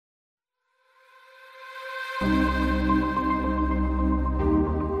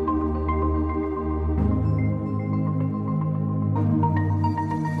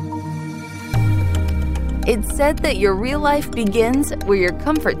It's said that your real life begins where your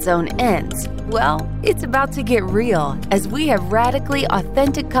comfort zone ends. Well, it's about to get real as we have radically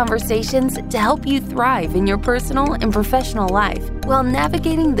authentic conversations to help you thrive in your personal and professional life while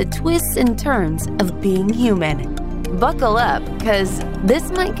navigating the twists and turns of being human. Buckle up, because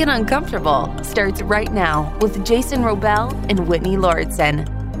This Might Get Uncomfortable starts right now with Jason Wrobel and Whitney Lauritsen.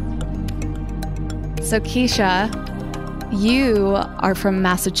 So Keisha, you are from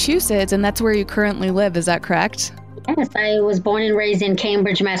Massachusetts, and that's where you currently live. Is that correct? Yes, I was born and raised in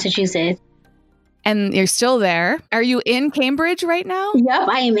Cambridge, Massachusetts. And you're still there. Are you in Cambridge right now? Yep,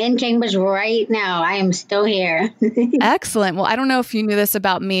 I am in Cambridge right now. I am still here. Excellent. Well, I don't know if you knew this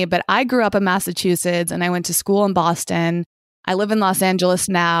about me, but I grew up in Massachusetts and I went to school in Boston. I live in Los Angeles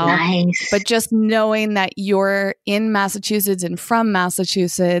now. Nice. But just knowing that you're in Massachusetts and from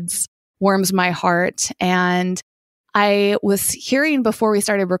Massachusetts warms my heart. And I was hearing before we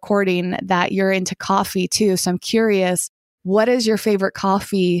started recording that you're into coffee too. So I'm curious, what is your favorite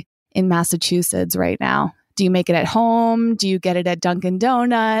coffee in Massachusetts right now? Do you make it at home? Do you get it at Dunkin'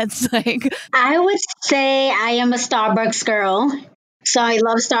 Donuts? I would say I am a Starbucks girl. So I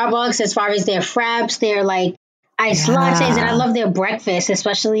love Starbucks as far as their fraps, their iced lattes, and I love their breakfast,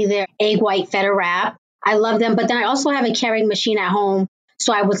 especially their egg white feta wrap. I love them. But then I also have a Keurig machine at home.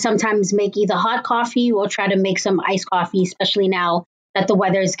 So I would sometimes make either hot coffee or try to make some iced coffee, especially now that the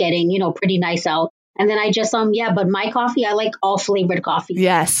weather is getting, pretty nice out. And then I just, but my coffee, I like all flavored coffee.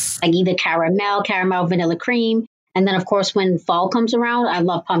 Yes. Like either caramel, vanilla cream. And then, of course, when fall comes around, I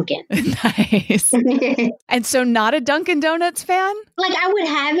love pumpkin. Nice. And so not a Dunkin' Donuts fan? I would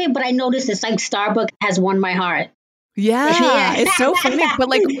have it, but I noticed it's Starbucks has won my heart. Yeah, it's so funny. But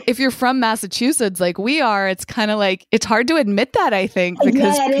if you're from Massachusetts, we are, it's kind of it's hard to admit that, I think,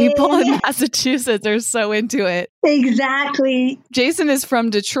 because people in Massachusetts are so into it. Exactly. Jason is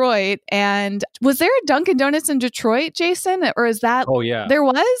from Detroit. And was there a Dunkin' Donuts in Detroit, Jason? Or is that? Oh, yeah. There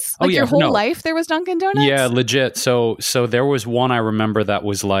was? Your whole life there was Dunkin' Donuts? Yeah, legit. So there was one I remember that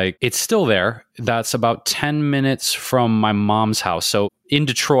was it's still there. That's about 10 minutes from my mom's house. So in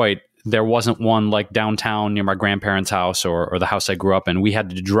Detroit, there wasn't one downtown near my grandparents' house or the house I grew up in. We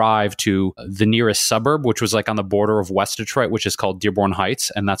had to drive to the nearest suburb, which was on the border of West Detroit, which is called Dearborn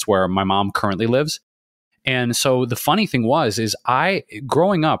Heights. And that's where my mom currently lives. And so the funny thing is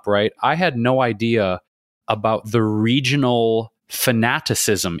growing up, right, I had no idea about the regional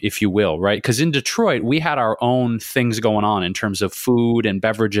fanaticism, if you will, right? Because in Detroit, we had our own things going on in terms of food and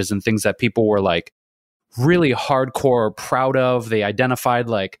beverages and things that people were really hardcore proud of. They identified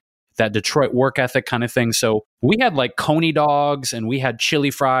that Detroit work ethic kind of thing. So we had Coney dogs and we had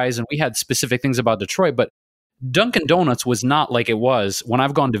chili fries and we had specific things about Detroit, but Dunkin' Donuts was not like it was when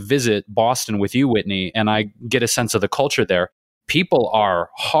I've gone to visit Boston with you, Whitney, and I get a sense of the culture there. People are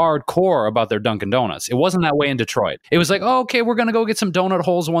hardcore about their Dunkin' Donuts. It wasn't that way in Detroit. It was okay, we're going to go get some donut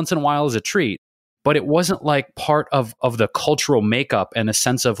holes once in a while as a treat. But it wasn't part of the cultural makeup and a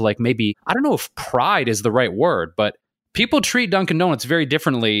sense of maybe, I don't know if pride is the right word, but people treat Dunkin' Donuts very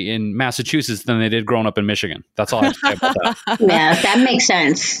differently in Massachusetts than they did growing up in Michigan. That's all I have to say about that. Yeah, that makes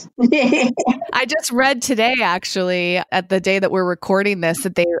sense. I just read today, actually, at the day that we're recording this,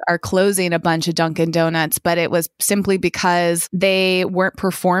 that they are closing a bunch of Dunkin' Donuts, but it was simply because they weren't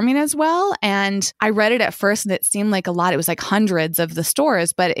performing as well. And I read it at first and it seemed like a lot. It was hundreds of the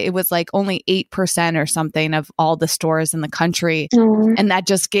stores, but it was only 8% or something of all the stores in the country. Mm. And that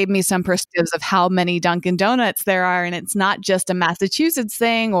just gave me some perspectives of how many Dunkin' Donuts there are. And it's not just a Massachusetts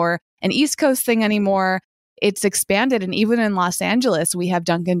thing or an East Coast thing anymore. It's expanded. And even in Los Angeles, we have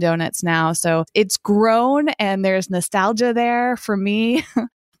Dunkin' Donuts now. So it's grown and there's nostalgia there for me.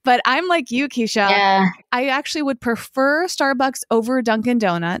 But I'm like you, Keisha. Yeah. I actually would prefer Starbucks over Dunkin'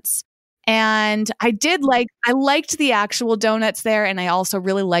 Donuts. And I liked the actual donuts there. And I also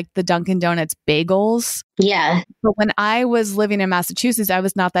really liked the Dunkin' Donuts bagels. Yeah. But when I was living in Massachusetts, I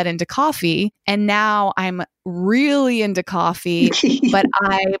was not that into coffee. And now I'm really into coffee, but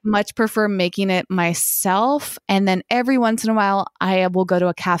I much prefer making it myself. And then every once in a while, I will go to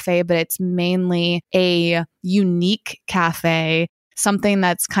a cafe, but it's mainly a unique cafe. Something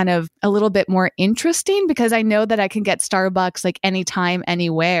that's kind of a little bit more interesting because I know that I can get Starbucks anytime,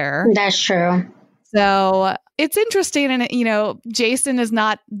 anywhere. That's true. So it's interesting. And, Jason is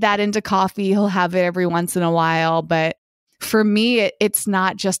not that into coffee. He'll have it every once in a while. But for me, it's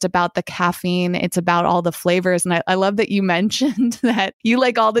not just about the caffeine. It's about all the flavors. And I love that you mentioned that you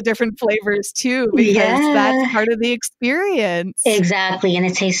like all the different flavors too, because that's part of the experience. Exactly. And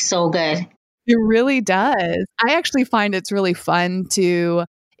it tastes so good. It really does. I actually find it's really fun to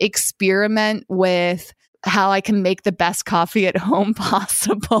experiment with how I can make the best coffee at home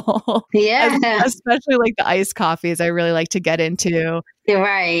possible. Yeah. Especially like the iced coffees I really like to get into. You're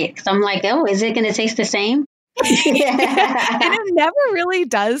right. So I'm like, oh, is it going to taste the same? And it never really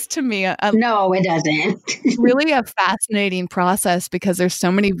does to me. No, it doesn't. Really a fascinating process because there's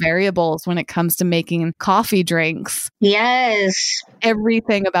so many variables when it comes to making coffee drinks. Yes.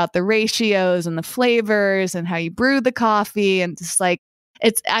 Everything about the ratios and the flavors and how you brew the coffee and just like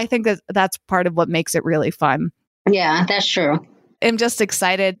I think that's part of what makes it really fun. Yeah, that's true. I'm just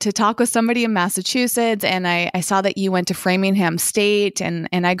excited to talk with somebody in Massachusetts. And I saw that you went to Framingham State and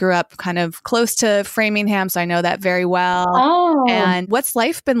I grew up kind of close to Framingham. So I know that very well. Oh. And what's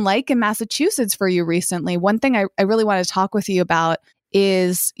life been like in Massachusetts for you recently? One thing I really want to talk with you about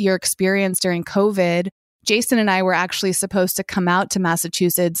is your experience during COVID. Jason and I were actually supposed to come out to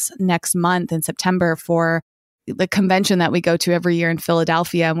Massachusetts next month in September for the convention that we go to every year in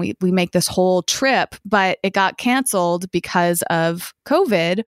Philadelphia. And we make this whole trip, but it got canceled because of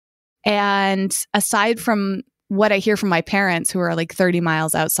COVID. And aside from what I hear from my parents who are like 30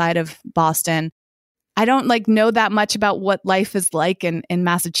 miles outside of Boston, I don't know that much about what life is like in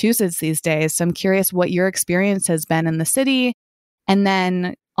Massachusetts these days. So I'm curious what your experience has been in the city. And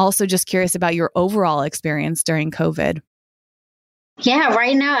then also just curious about your overall experience during COVID. Yeah,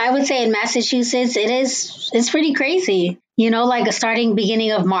 right now I would say in Massachusetts, it's pretty crazy. Starting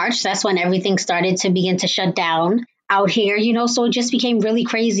beginning of March, that's when everything started to begin to shut down out here, so it just became really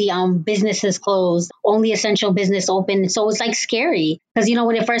crazy. Businesses closed, only essential business open. So it's like scary because,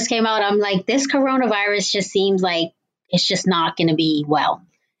 when it first came out, I'm like, this coronavirus just seems like it's just not going to be well.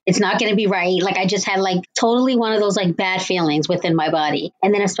 It's not going to be right. Like I just had totally one of those bad feelings within my body.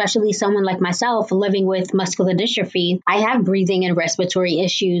 And then especially someone like myself living with muscular dystrophy, I have breathing and respiratory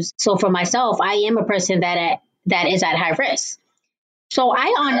issues. So for myself, I am a person that is at high risk. So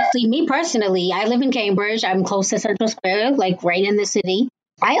I honestly, me personally, I live in Cambridge. I'm close to Central Square, right in the city.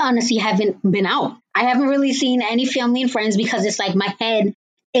 I honestly haven't been out. I haven't really seen any family and friends because it's my head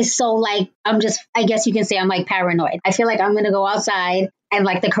is so I guess you can say I'm paranoid. I feel like I'm going to go outside and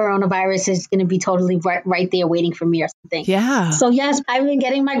the coronavirus is going to be totally right there waiting for me or something. Yeah. So yes, I've been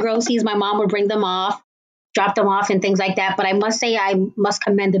getting my groceries. My mom would bring them off, drop them off and things like that. But I must say, I must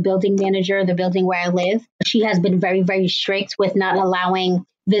commend the building manager, the building where I live. She has been very, very strict with not allowing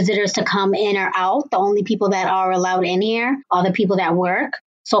visitors to come in or out. The only people that are allowed in here are the people that work.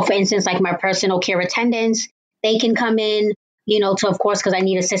 So for instance, my personal care attendants, they can come in, of course, because I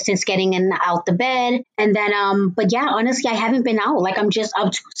need assistance getting in out the bed. And then, but yeah, honestly, I haven't been out. I'm too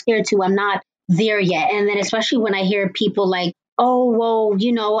scared to. I'm not there yet. And then especially when I hear people oh, well,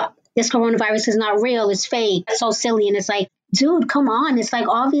 this coronavirus is not real. It's fake. It's so silly. And it's dude, come on. It's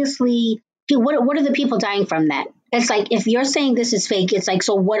obviously, what are the people dying from that? It's if you're saying this is fake, it's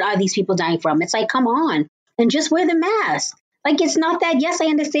so what are these people dying from? It's come on and just wear the mask. It's not that, yes, I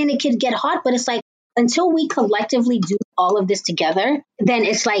understand it could get hot, but it's until we collectively do all of this together, then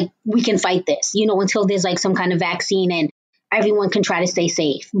it's we can fight this, until there's some kind of vaccine and everyone can try to stay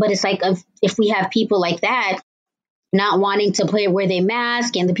safe. But it's if we have people like that not wanting to wear their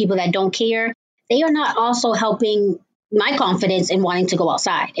mask and the people that don't care, they are not also helping my confidence in wanting to go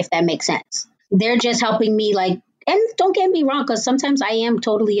outside, if that makes sense. They're just helping me and don't get me wrong, because sometimes I am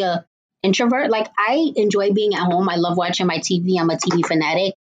totally a introvert. I enjoy being at home. I love watching my TV. I'm a TV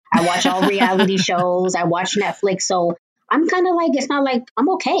fanatic. I watch all reality shows. I watch Netflix. So I'm kind of it's not I'm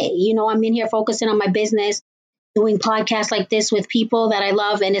okay. I'm in here focusing on my business, doing podcasts like this with people that I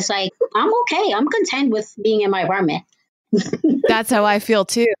love. And it's I'm okay. I'm content with being in my environment. That's how I feel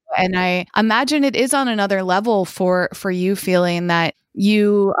too. And I imagine it is on another level for you feeling that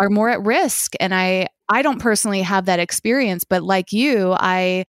you are more at risk. And I don't personally have that experience, but like you,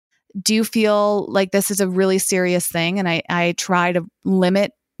 I do feel like this is a really serious thing. And I try to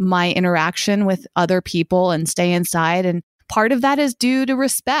limit my interaction with other people and stay inside. And part of that is due to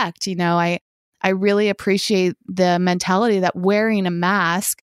respect. I really appreciate the mentality that wearing a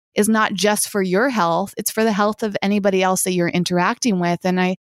mask is not just for your health, it's for the health of anybody else that you're interacting with. And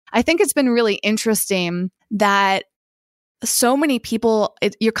I think it's been really interesting that so many people,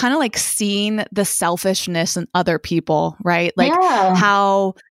 you're kind of seeing the selfishness in other people, right?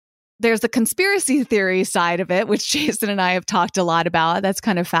 How there's the conspiracy theory side of it, which Jason and I have talked a lot about. That's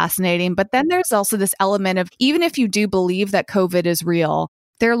kind of fascinating. But then there's also this element of, even if you do believe that COVID is real,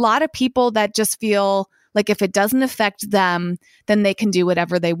 there are a lot of people that just feel like if it doesn't affect them, then they can do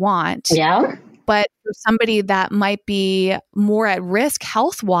whatever they want. Yeah. But for somebody that might be more at risk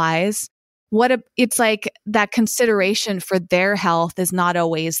health-wise, it's that consideration for their health is not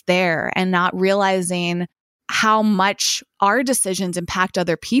always there, and not realizing how much our decisions impact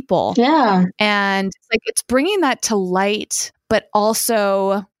other people. Yeah. And it's bringing that to light, but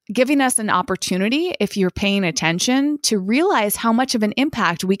also giving us an opportunity, if you're paying attention, to realize how much of an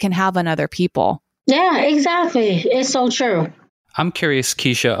impact we can have on other people. Yeah, exactly. It's so true. I'm curious,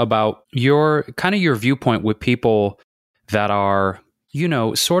 Keisha, about your viewpoint with people that are,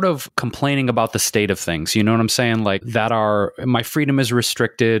 sort of complaining about the state of things. You know what I'm saying? Like that are, my freedom is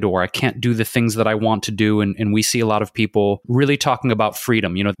restricted, or I can't do the things that I want to do. And we see a lot of people really talking about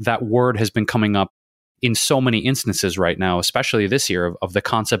freedom. That word has been coming up in so many instances right now, especially this year, of the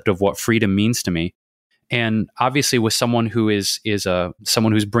concept of what freedom means to me. And obviously with someone who is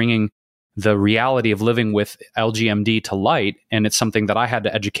someone who's bringing the reality of living with LGMD to light, and it's something that I had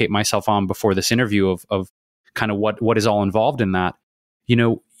to educate myself on before this interview of kind of what is all involved in that.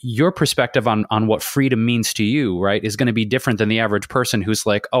 Your perspective on what freedom means to you, right, is going to be different than the average person who's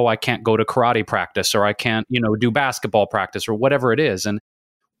like, oh, I can't go to karate practice, or I can't, do basketball practice, or whatever it is. And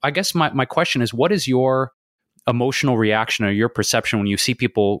I guess my question is, what is your emotional reaction or your perception when you see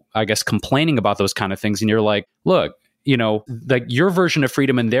people, I guess, complaining about those kind of things, and you're like, look, like your version of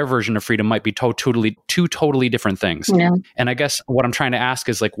freedom and their version of freedom might be two totally different things. Yeah. And I guess what I'm trying to ask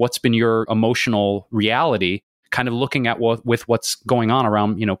is, like, what's been your emotional reality, kind of looking at with what's going on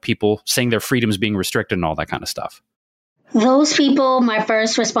around, people saying their freedom's being restricted and all that kind of stuff? Those people, my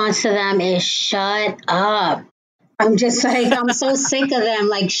first response to them is shut up. I'm just like, I'm so sick of them.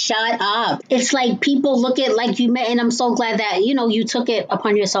 Like, shut up. It's like people look at, like you met, and I'm so glad that, you took it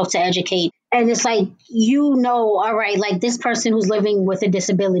upon yourself to educate. And it's like, all right, like this person who's living with a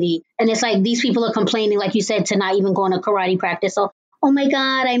disability. And it's like, these people are complaining, like you said, to not even going to karate practice. So, oh my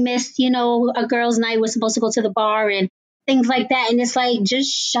God, I missed, a girls' night. We're supposed to go to the bar and things like that. And it's like, just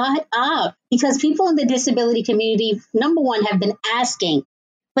shut up. Because people in the disability community, number one, have been asking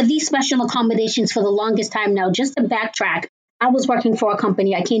for these special accommodations for the longest time now. Just to backtrack, I was working for a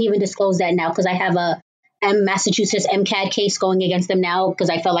company. I can't even disclose that now because I have a Massachusetts MCAD case going against them now because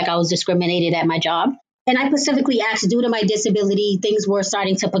I felt like I was discriminated at my job. And I specifically asked, due to my disability, things were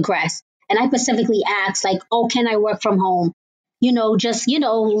starting to progress. And I specifically asked, like, oh, can I work from home? Just,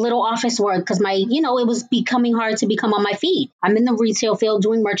 little office work, because it was becoming hard to become on my feet. I'm in the retail field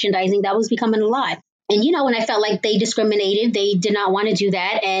doing merchandising. That was becoming a lot. And, and I felt like they discriminated. They did not want to do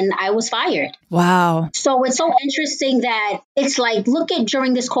that. And I was fired. Wow. So it's so interesting that it's like, look at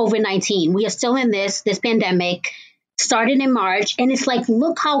during this COVID-19, we are still in this pandemic, started in March. And it's like,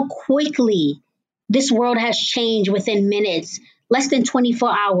 look how quickly this world has changed within minutes, less than 24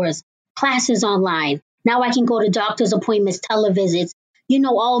 hours, classes online. Now I can go to doctor's appointments, televisits,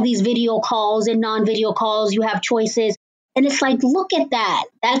 all these video calls and non-video calls. You have choices. And it's like, look at that.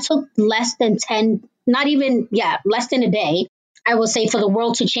 That took less than less than a day, I will say, for the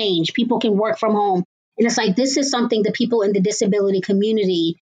world to change. People can work from home. And it's like, this is something the people in the disability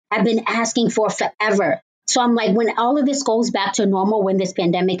community have been asking for forever. So I'm like, when all of this goes back to normal, when this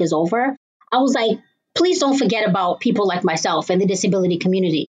pandemic is over, I was like, please don't forget about people like myself and the disability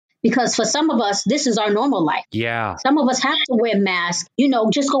community. Because for some of us, this is our normal life. Yeah. Some of us have to wear masks,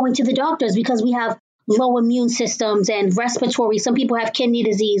 just going to the doctors because we have low immune systems and respiratory. Some people have kidney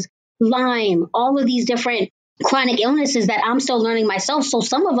disease, Lyme, all of these different chronic illnesses that I'm still learning myself. So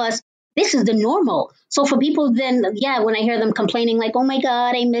some of us, this is the normal. So for people then, when I hear them complaining like, oh my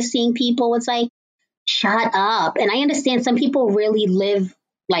God, I miss seeing people, it's like, shut up. And I understand some people really live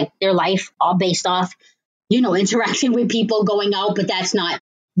like their life all based off, interaction with people, going out, but that's not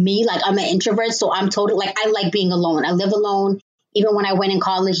me. Like, I'm an introvert, so I'm totally like, I like being alone. I live alone. Even when I went in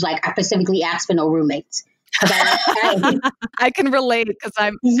college, like, I specifically asked for no roommates. I can relate because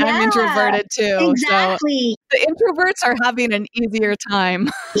I'm introverted too. Exactly. So the introverts are having an easier time.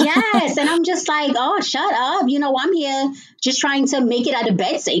 Yes. And I'm just like, oh, shut up. I'm here just trying to make it out of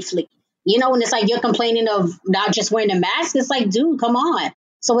bed safely. And it's like, you're complaining of not just wearing a mask. It's like, dude, come on.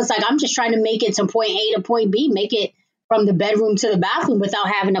 So it's like, I'm just trying to make it to point A to point B, make it from the bedroom to the bathroom without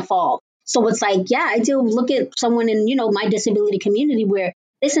having to fall. So it's like, I do look at someone in, my disability community where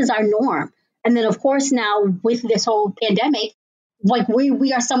this is our norm. And then, of course, now with this whole pandemic, like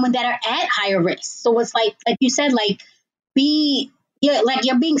we are someone that are at higher risk. So it's like you said, like,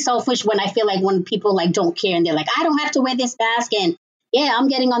 you're being selfish when I feel like when people like don't care and they're like, I don't have to wear this mask. And I'm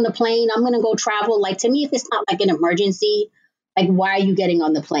getting on the plane. I'm going to go travel. Like, to me, if it's not like an emergency, like, why are you getting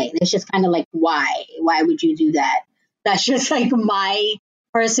on the plane? It's just kind of like, why would you do that? That's just like my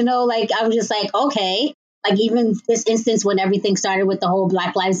personal, like, I was just like, okay, like even this instance when everything started with the whole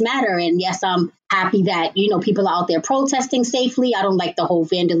Black Lives Matter. And yes, I'm happy that, people are out there protesting safely. I don't like the whole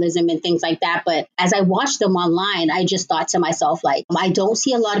vandalism and things like that. But as I watched them online, I just thought to myself, like, I don't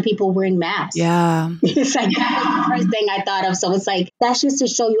see a lot of people wearing masks. Yeah. It's like, that was the first thing I thought of. So it's like, that's just to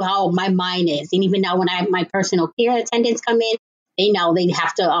show you how my mind is. And even now when I have my personal care attendants come in, they know they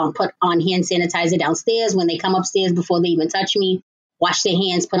have to put on hand sanitizer downstairs when they come upstairs before they even touch me, wash their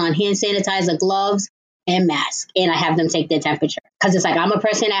hands, put on hand sanitizer, gloves, and mask. And I have them take their temperature. Because it's like, I'm a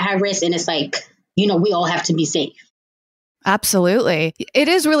person at high risk, and it's like, we all have to be safe. Absolutely. It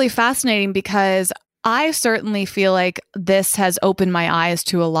is really fascinating because I certainly feel like this has opened my eyes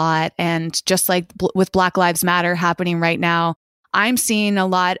to a lot. And just like with Black Lives Matter happening right now, I'm seeing a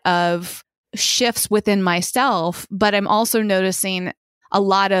lot of shifts within myself, but I'm also noticing a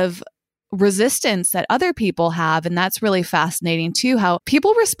lot of resistance that other people have. And that's really fascinating too, how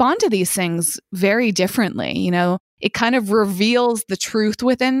people respond to these things very differently. It kind of reveals the truth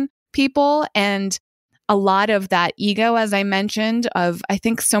within people, and a lot of that ego, as I mentioned, I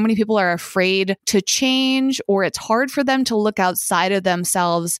think so many people are afraid to change, or it's hard for them to look outside of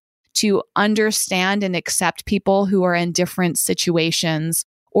themselves to understand and accept people who are in different situations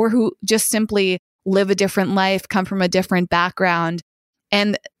or who just simply live a different life, come from a different background.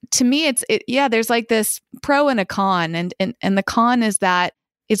 And to me, there's like this pro and a con. And the con is that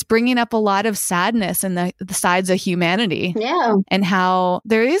it's bringing up a lot of sadness in the sides of humanity. Yeah. And how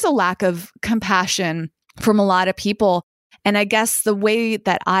there is a lack of compassion from a lot of people. And I guess the way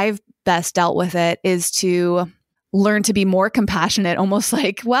that I've best dealt with it is to learn to be more compassionate, almost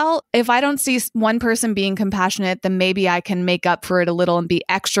like, well, if I don't see one person being compassionate, then maybe I can make up for it a little and be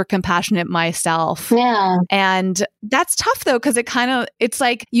extra compassionate myself. Yeah. And that's tough though, because it's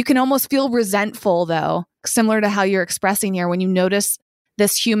like you can almost feel resentful though, similar to how you're expressing here when you notice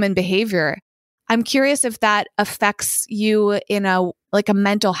this human behavior. I'm curious if that affects you in a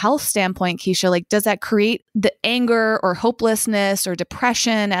mental health standpoint, Keisha. Like, does that create the anger or hopelessness or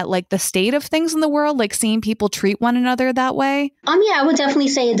depression at like the state of things in the world, like seeing people treat one another that way? Yeah, I would definitely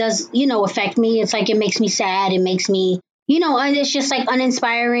say it does, affect me. It's like, it makes me sad. It makes me, it's just like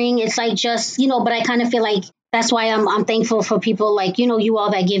uninspiring. It's like just, but I kind of feel like that's why I'm thankful for people like, you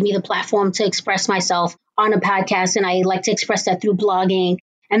all that give me the platform to express myself on a podcast. And I like to express that through blogging.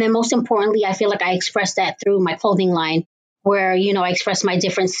 And then most importantly, I feel like I express that through my clothing line, where, I express my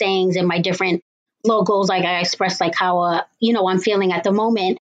different sayings and my different logos. Like I express like how, I'm feeling at the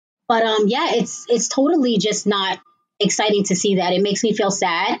moment. But it's totally just not exciting to see that. It makes me feel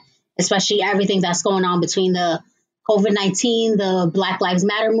sad, especially everything that's going on between the COVID-19, the Black Lives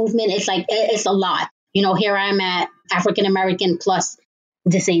Matter movement. It's like, it's a lot. Here I'm at African-American plus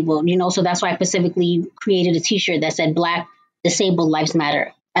disabled, so that's why I specifically created a t-shirt that said Black Disabled Lives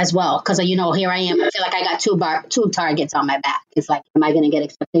Matter as well. Because, here I am. I feel like I got two targets on my back. It's like, am I going to get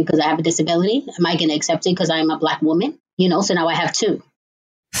accepted because I have a disability? Am I going to accept it because I'm a Black woman? So now I have two.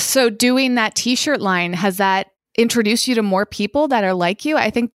 So doing that t-shirt line, has that introduced you to more people that are like you? I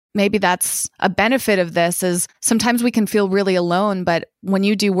think maybe that's a benefit of this, is sometimes we can feel really alone, but when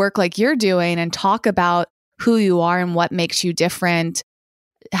you do work like you're doing and talk about who you are and what makes you different,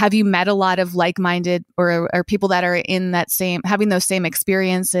 have you met a lot of like-minded or people that are in that having those same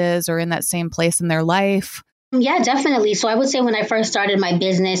experiences or in that same place in their life? Yeah, definitely. So I would say when I first started my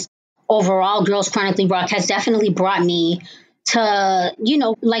business, overall, Girls Chronically Rock has definitely brought me to,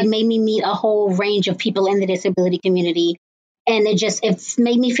 made me meet a whole range of people in the disability community. And it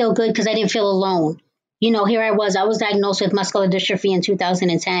made me feel good because I didn't feel alone. Here I was diagnosed with muscular dystrophy in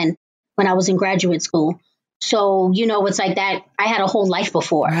 2010 when I was in graduate school. So, it's like that. I had a whole life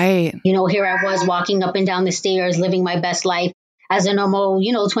before. Right. Here I was walking up and down the stairs, living my best life as a normal,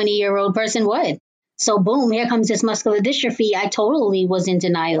 20-year-old person would. So boom, here comes this muscular dystrophy. I totally was in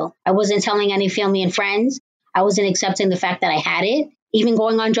denial. I wasn't telling any family and friends. I wasn't accepting the fact that I had it. Even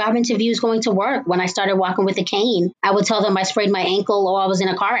going on job interviews, going to work. When I started walking with a cane, I would tell them I sprained my ankle or I was in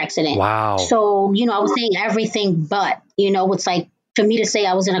a car accident. Wow. So, I was saying everything but, it's like for me to say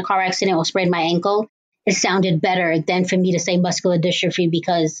I was in a car accident or sprained my ankle, it sounded better than for me to say muscular dystrophy,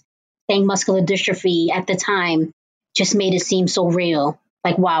 because saying muscular dystrophy at the time just made it seem so real.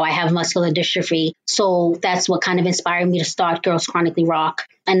 Like, wow, I have muscular dystrophy. So that's what kind of inspired me to start Girls Chronically Rock.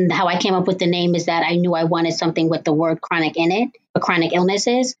 And how I came up with the name is that I knew I wanted something with the word chronic in it, or chronic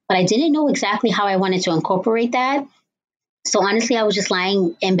illnesses, but I didn't know exactly how I wanted to incorporate that. So honestly, I was just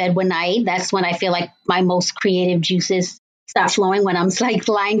lying in bed one night. That's when I feel like my most creative juices start flowing, when I'm like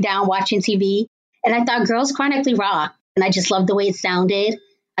lying down watching TV. And I thought Girls Chronically Rock. And I just loved the way it sounded.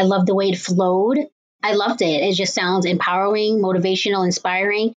 I loved the way it flowed. I loved it. It just sounds empowering, motivational,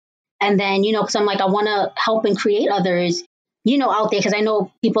 inspiring. And then, because I'm like, I want to help and create others, out there, because I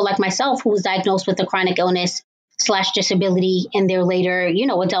know people like myself who was diagnosed with a chronic illness / disability in their later,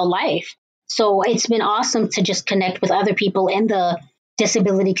 adult life. So it's been awesome to just connect with other people in the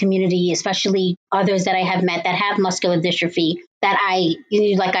disability community, especially others that I have met that have muscular dystrophy that I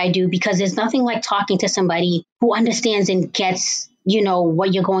do, because there's nothing like talking to somebody who understands and gets,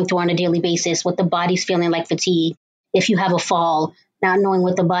 what you're going through on a daily basis, what the body's feeling like fatigue, if you have a fall, not knowing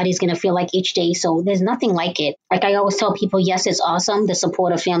what the body's going to feel like each day. So there's nothing like it. Like I always tell people, yes, it's awesome, the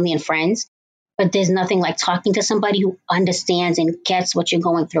support of family and friends, but there's nothing like talking to somebody who understands and gets what you're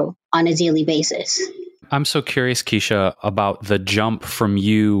going through on a daily basis. I'm so curious, Keisha, about the jump from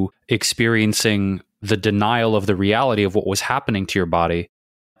you experiencing the denial of the reality of what was happening to your body.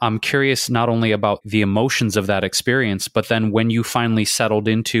 I'm curious not only about the emotions of that experience, but then when you finally settled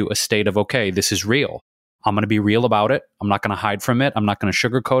into a state of, okay, this is real. I'm going to be real about it. I'm not going to hide from it. I'm not going to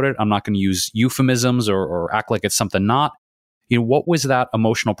sugarcoat it. I'm not going to use euphemisms or act like it's something not. What was that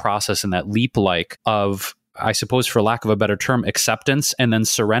emotional process and that leap like of, I suppose, for lack of a better term, acceptance and then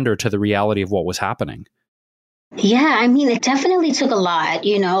surrender to the reality of what was happening? Yeah, I mean, it definitely took a lot,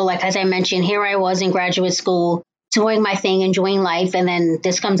 like as I mentioned, here I was in graduate school doing my thing, enjoying life, and then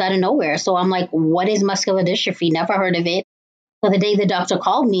this comes out of nowhere. So I'm like, what is muscular dystrophy? Never heard of it. So the day the doctor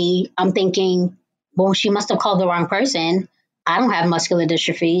called me, I'm thinking, well, she must have called the wrong person. I don't have muscular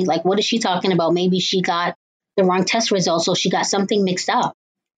dystrophy. Like, what is she talking about? Maybe she got the wrong test results, so she got something mixed up,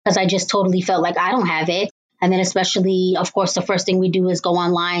 because I just totally felt like I don't have it. And then especially, of course, the first thing we do is go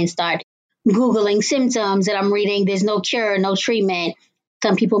online, start Googling symptoms, and I'm reading there's no cure, no treatment.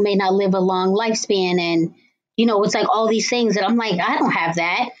 Some people may not live a long lifespan. And, it's like all these things that I'm like, I don't have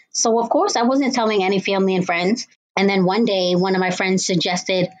that. So, of course, I wasn't telling any family and friends. And then one day, one of my friends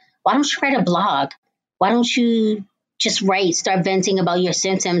suggested, why don't you write a blog? Why don't you just start venting about your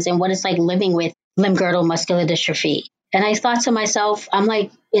symptoms and what it's like living with limb-girdle muscular dystrophy? And I thought to myself, I'm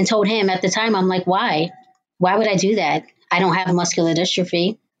like, and told him at the time, I'm like, why? Why would I do that? I don't have muscular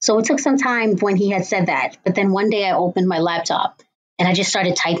dystrophy. So it took some time when he had said that. But then one day I opened my laptop and I just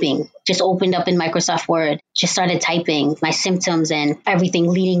started typing, just opened up in Microsoft Word, just started typing my symptoms and everything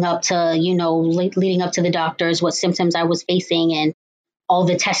leading up to, leading up to the doctors, what symptoms I was facing and all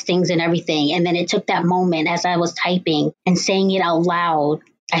the testings and everything. And then it took that moment as I was typing and saying it out loud.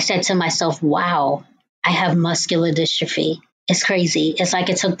 I said to myself, wow, I have muscular dystrophy. It's crazy. It's like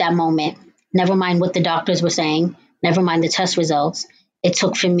it took that moment. Never mind what the doctors were saying. Never mind the test results. It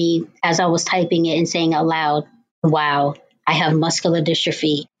took for me, as I was typing it and saying out loud, wow, I have muscular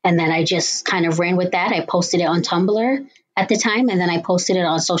dystrophy. And then I just kind of ran with that. I posted it on Tumblr at the time, and then I posted it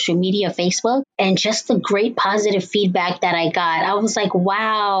on social media, Facebook, and just the great positive feedback that I got. I was like,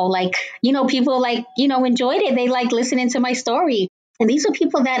 wow, like, people enjoyed it. They like listening to my story. And these are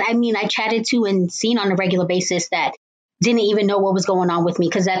people that, I chatted to and seen on a regular basis that didn't even know what was going on with me.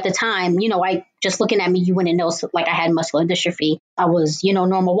 Because at the time, I just looking at me, you wouldn't know, like I had muscular dystrophy. I was,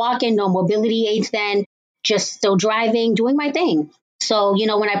 normal walking, no mobility aids then, just still driving, doing my thing. So,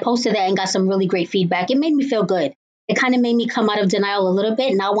 when I posted that and got some really great feedback, it made me feel good. It kind of made me come out of denial a little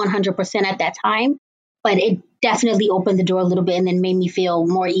bit, not 100% at that time, but it definitely opened the door a little bit and then made me feel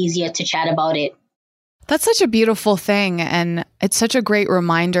more easier to chat about it. That's such a beautiful thing. And it's such a great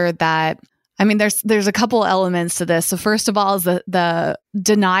reminder that, there's a couple elements to this. So first of all is the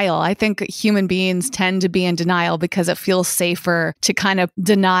denial. I think human beings tend to be in denial because it feels safer to kind of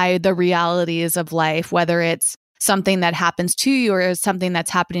deny the realities of life, whether it's something that happens to you or something that's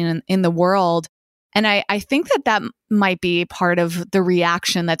happening in the world. And I think that might be part of the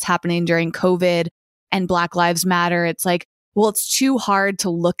reaction that's happening during COVID and Black Lives Matter. It's like, well, it's too hard to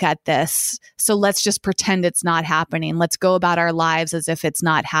look at this, so let's just pretend it's not happening. Let's go about our lives as if it's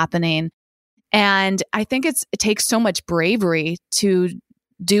not happening. And I think it takes so much bravery to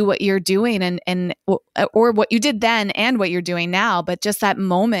do what you're doing or what you did then and what you're doing now. But just that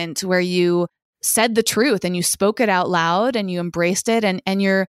moment where you said the truth and you spoke it out loud and you embraced it, and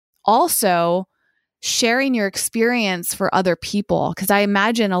you're also sharing your experience for other people. Because I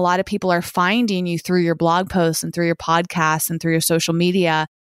imagine a lot of people are finding you through your blog posts and through your podcasts and through your social media.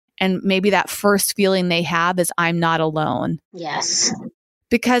 And maybe that first feeling they have is, I'm not alone. Yes.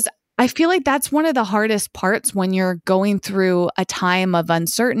 Because I feel like that's one of the hardest parts when you're going through a time of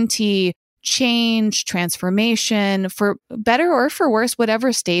uncertainty, change, transformation, for better or for worse,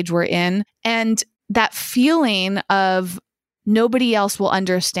 whatever stage we're in. And that feeling of nobody else will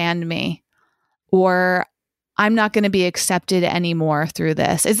understand me, or I'm not going to be accepted anymore through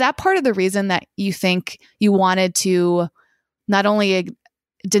this. Is that part of the reason that you think you wanted to not only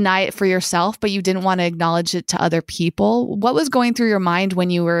deny it for yourself, but you didn't want to acknowledge it to other people? What was going through your mind when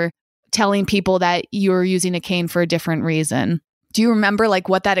you were telling people that you're using a cane for a different reason. Do you remember like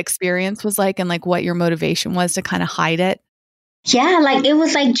what that experience was like and like what your motivation was to kind of hide it? Yeah, like it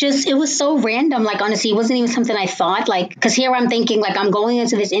was like just, it was so random. Like, honestly, it wasn't even something I thought, like, because here I'm thinking, like, I'm going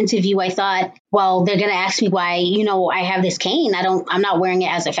into this interview. I thought, well, they're going to ask me why, I have this cane. I'm not wearing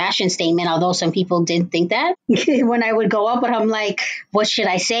it as a fashion statement, although some people did think that when I would go up, but I'm like, what should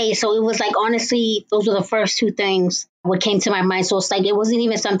I say? So it was like, honestly, those were the first two things what came to my mind. So it's like, it wasn't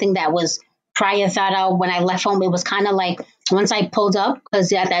even something that was prior thought out. When I left home, it was kind of like, once I pulled up,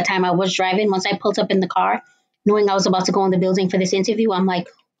 because at that time I was driving, once I pulled up in the car, knowing I was about to go in the building for this interview, I'm like,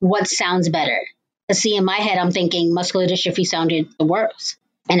 what sounds better? Because see, in my head, I'm thinking muscular dystrophy sounded the worst.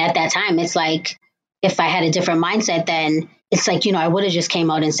 And at that time, it's like, if I had a different mindset, then it's like, I would have just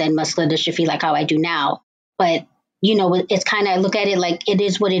came out and said muscular dystrophy like how I do now. But, it's kind of, I look at it like it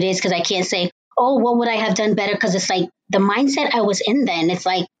is what it is, because I can't say, oh, what would I have done better? Because it's like the mindset I was in then, it's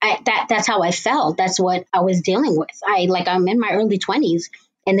like, that's how I felt. That's what I was dealing with. I'm in my early 20s.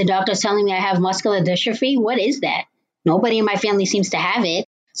 And the doctor's telling me I have muscular dystrophy. What is that? Nobody in my family seems to have it.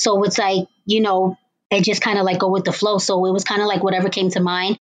 So it's like, I just kind of like go with the flow. So it was kind of like whatever came to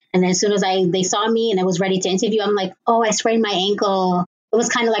mind. And then as soon as they saw me and I was ready to interview, I'm like, oh, I sprained my ankle. It was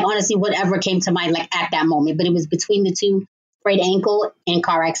kind of like, honestly, whatever came to mind, like at that moment. But it was between the two, sprained ankle and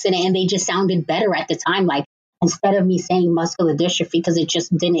car accident. And they just sounded better at the time. Like, instead of me saying muscular dystrophy, because it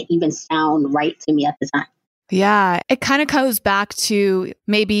just didn't even sound right to me at the time. Yeah, it kind of goes back to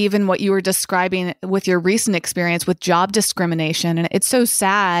maybe even what you were describing with your recent experience with job discrimination. And it's so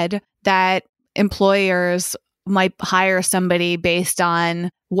sad that employers might hire somebody based on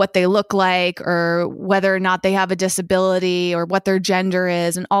what they look like or whether or not they have a disability or what their gender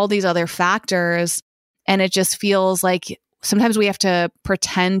is and all these other factors. And it just feels like sometimes we have to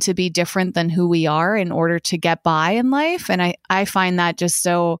pretend to be different than who we are in order to get by in life. And I find that just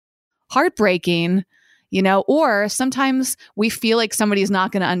so heartbreaking. Or sometimes we feel like somebody's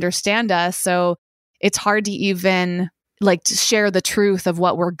not going to understand us. So it's hard to even like to share the truth of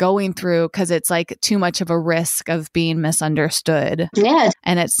what we're going through because it's like too much of a risk of being misunderstood. Yeah.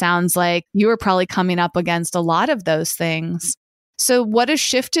 And it sounds like you were probably coming up against a lot of those things. So what has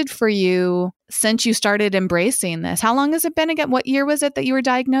shifted for you since you started embracing this? How long has it been again? What year was it that you were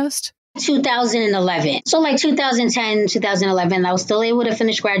diagnosed? 2011. So like 2010, 2011, I was still able to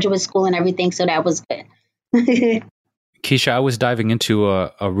finish graduate school and everything. So that was good. Keisha, I was diving into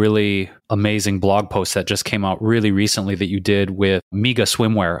a really amazing blog post that just came out really recently that you did with Miga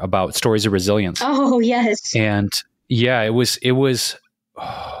Swimwear about stories of resilience. Oh, yes. And yeah, it was,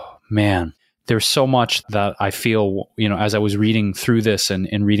 oh, man, there's so much that I feel, as I was reading through this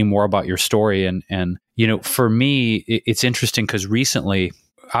and reading more about your story. And for me, it's interesting because recently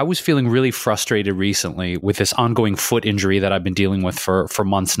I was feeling really frustrated recently with this ongoing foot injury that I've been dealing with for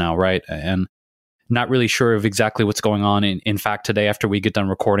months now, right? And not really sure of exactly what's going on. In fact, today after we get done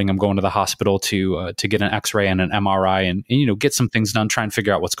recording, I'm going to the hospital to get an X-ray and an MRI and get some things done, try and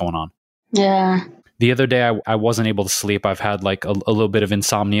figure out what's going on. Yeah. The other day, I wasn't able to sleep. I've had like a little bit of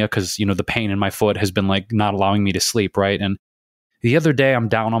insomnia because, the pain in my foot has been like not allowing me to sleep, right? And the other day, I'm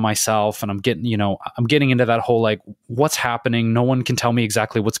down on myself and I'm getting into that whole like, what's happening? No one can tell me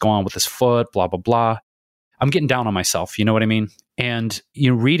exactly what's going on with this foot, blah, blah, blah. I'm getting down on myself. You know what I mean? And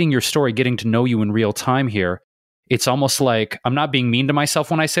reading your story, getting to know you in real time here, it's almost like I'm not being mean to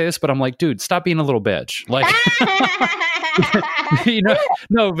myself when I say this, but I'm like, dude, stop being a little bitch. Like,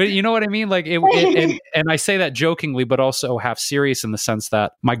 no, but you know what I mean? Like, and I say that jokingly, but also half serious in the sense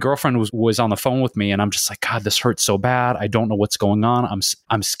that my girlfriend was on the phone with me and I'm just like, God, this hurts so bad. I don't know what's going on.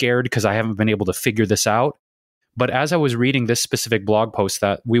 I'm scared because I haven't been able to figure this out. But as I was reading this specific blog post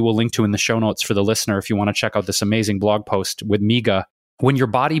that we will link to in the show notes for the listener, if you want to check out this amazing blog post with Miga, when your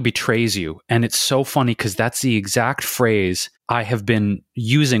body betrays you, and it's so funny because that's the exact phrase I have been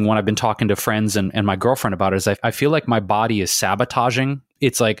using when I've been talking to friends and my girlfriend about it, is I feel like my body is sabotaging.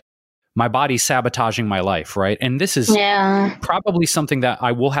 It's like my body's sabotaging my life, right? And this is probably something that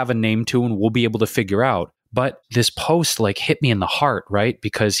I will have a name to and we'll be able to figure out. But this post like hit me in the heart, right?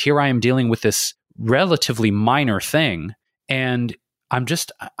 Because here I am dealing with this relatively minor thing. And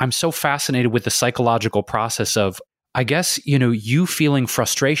I'm so fascinated with the psychological process of, I guess, you feeling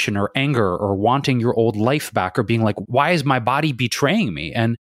frustration or anger or wanting your old life back or being like, why is my body betraying me?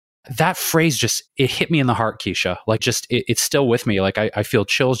 And that phrase it hit me in the heart, Keisha. Like it's still with me. Like I feel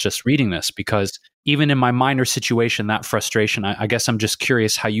chills just reading this because even in my minor situation, that frustration, I guess I'm just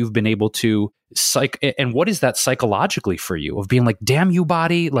curious how you've been able to and what is that psychologically for you of being like, damn you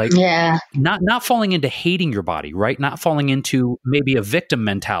body, like not falling into hating your body, right? Not falling into maybe a victim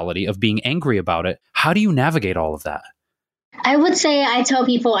mentality of being angry about it. How do you navigate all of that? I would say I tell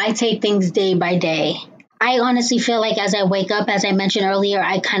people I take things day by day. I honestly feel like as I wake up, as I mentioned earlier,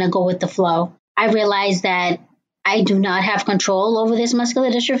 I kind of go with the flow. I realize that I do not have control over this muscular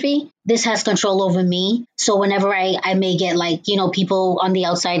dystrophy. This has control over me. So whenever I may get like, people on the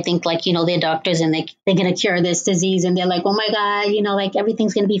outside think like, they're doctors and they're going to cure this disease. And they're like, oh my God, like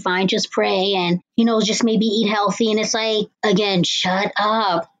everything's going to be fine. Just pray and, just maybe eat healthy. And it's like, again, shut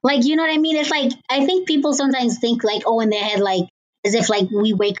up. Like, you know what I mean? It's like, I think people sometimes think like, in their head, like, as if like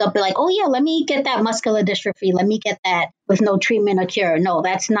we wake up and like, oh yeah, let me get that muscular dystrophy. Let me get that with no treatment or cure. No,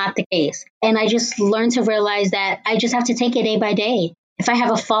 that's not the case. And I just learned to realize that I just have to take it day by day. If I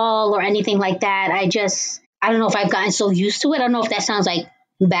have a fall or anything like that, I don't know if I've gotten so used to it. I don't know if that sounds like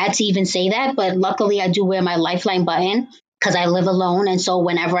bad to even say that, but luckily I do wear my Lifeline button because I live alone. And so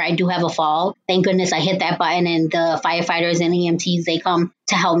whenever I do have a fall, thank goodness I hit that button and the firefighters and EMTs, they come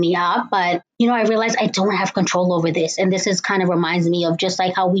to help me up. But, I realize I don't have control over this. And this is kind of reminds me of just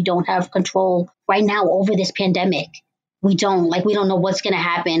like how we don't have control right now over this pandemic. We don't know what's going to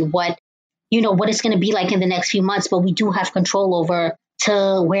happen, what it's going to be like in the next few months, but we do have control over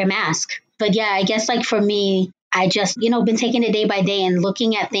to wear a mask. But yeah, I guess like for me, I just, been taking it day by day and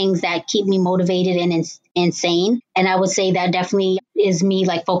looking at things that keep me motivated and insane. And I would say that definitely is me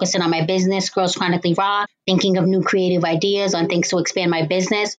like focusing on my business, Girls Chronically Raw, thinking of new creative ideas on things to expand my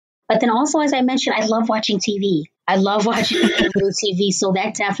business. But then also, as I mentioned, I love watching TV. I love watching TV. So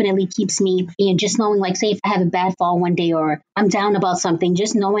that definitely keeps me being just knowing like, say if I have a bad fall one day or I'm down about something,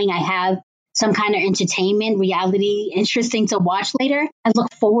 just knowing I have some kind of entertainment, reality, interesting to watch later. I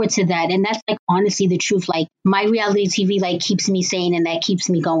look forward to that. And that's like honestly the truth. Like my reality TV like keeps me sane and that keeps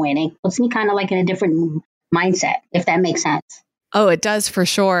me going. It puts me kind of like in a different mindset, if that makes sense. Oh, it does for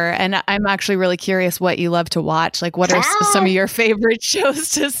sure. And I'm actually really curious what you love to watch. Like what are some of your favorite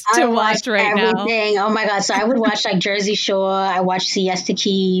shows to watch right everything. now? Oh my God. So I would watch like Jersey Shore. I watch Siesta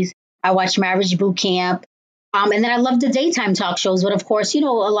Keys. I watch Marriage Boot Camp. And then I love the daytime talk shows. But of course, a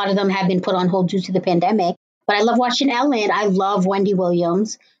lot of them have been put on hold due to the pandemic. But I love watching Ellen. I love Wendy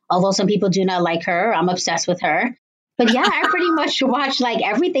Williams. Although some people do not like her. I'm obsessed with her. But yeah, I pretty much watch like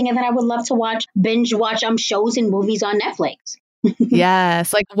everything. And then I would love to binge watch shows and movies on Netflix.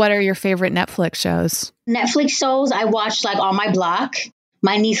 Yes. Like what are your favorite Netflix shows? Netflix shows, I watched like On My Block.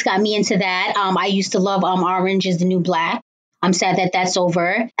 My niece got me into that. I used to love Orange is the New Black. I'm sad that that's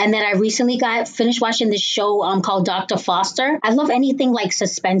over. And then I recently finished watching this show called Dr. Foster. I love anything like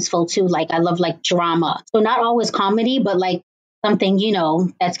suspenseful too. Like I love like drama. So not always comedy, but like something,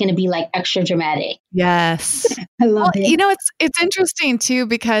 that's going to be like extra dramatic. Yes. I love it. It's interesting too,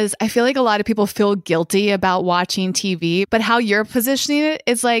 because I feel like a lot of people feel guilty about watching TV, but how you're positioning it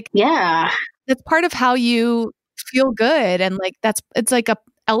is like, yeah, it's part of how you feel good. And like, it's like a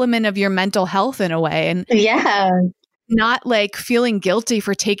element of your mental health in a way. And yeah, not like feeling guilty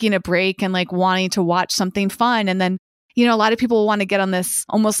for taking a break and like wanting to watch something fun. And then, a lot of people want to get on this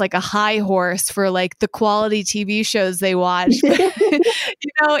almost like a high horse for like the quality TV shows they watch.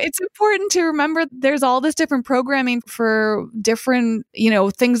 It's important to remember there's all this different programming for different,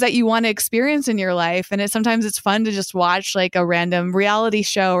 things that you want to experience in your life. And sometimes it's fun to just watch like a random reality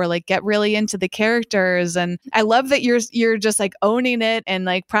show or like get really into the characters. And I love that you're just like owning it and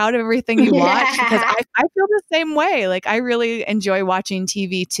like proud of everything you watch because I feel the same way. Like I really enjoy watching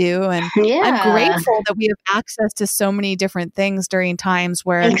TV too. And I'm grateful that we have access to so many different things during times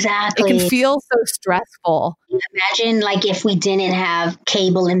where it can feel so stressful. Imagine like if we didn't have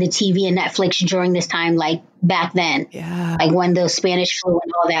cable and the TV and Netflix during this time, like back then, like when the Spanish flu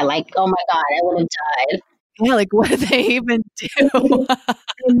and all that, like, oh my God, I would have died. Yeah, like what do they even do?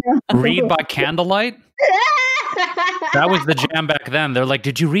 Read by candlelight? That was the jam back then. They're like,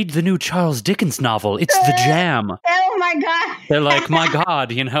 did you read the new Charles Dickens novel? It's the jam. Oh my God. They're like, my God,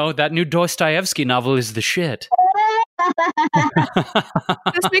 that new Dostoevsky novel is the shit.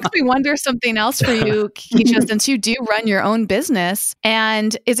 This makes me wonder something else for you, Keisha, since you do run your own business.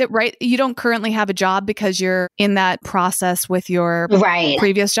 And is it right? You don't currently have a job because you're in that process with your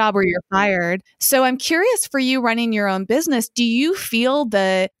previous job where you're fired. So I'm curious for you running your own business. Do you feel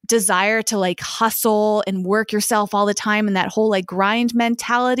the desire to like hustle and work yourself all the time and that whole like grind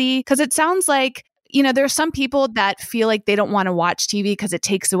mentality? Because it sounds like there's some people that feel like they don't want to watch TV because it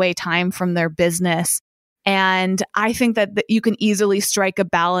takes away time from their business. And I think that you can easily strike a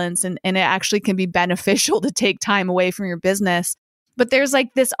balance and it actually can be beneficial to take time away from your business. But there's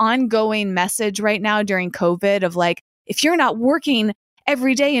like this ongoing message right now during COVID of like, if you're not working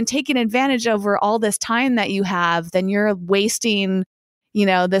every day and taking advantage over all this time that you have, then you're wasting,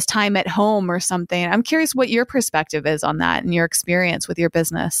 this time at home or something. I'm curious what your perspective is on that and your experience with your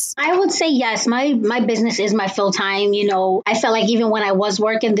business. I would say yes. My business is my full time. I felt like even when I was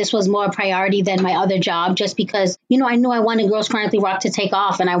working, this was more a priority than my other job, just because, I knew I wanted Girls Chronically Rock to take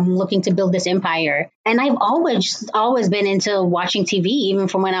off and I'm looking to build this empire. And I've always been into watching TV, even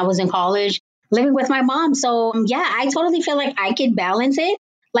from when I was in college, living with my mom. So yeah, I totally feel like I could balance it.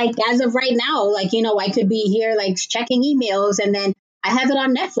 Like as of right now, I could be here like checking emails and then I have it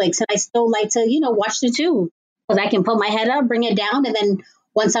on Netflix and I still like to, watch the two because I can put my head up, bring it down. And then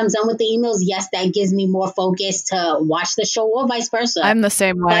once I'm done with the emails, yes, that gives me more focus to watch the show or vice versa. I'm the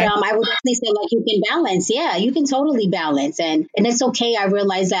same way. But I would definitely say like you can balance. Yeah, you can totally balance. And it's okay. I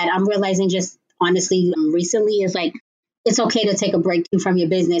realize that I'm realizing just honestly recently is like, it's okay to take a break from your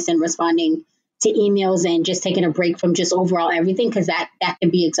business and responding to emails and just taking a break from just overall everything, because that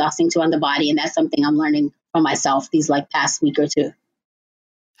can be exhausting too on the body. And that's something I'm learning from myself these like past week or two.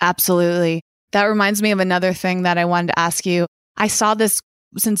 Absolutely. That reminds me of another thing that I wanted to ask you. I saw this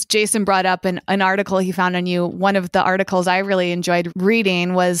since Jason brought up an article he found on you. One of the articles I really enjoyed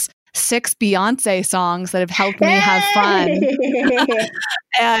reading was 6 Beyonce songs that have helped me have fun.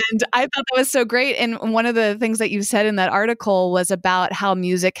 And I thought that was so great. And one of the things that you said in that article was about how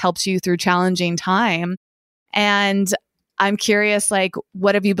music helps you through challenging time. And I'm curious, like,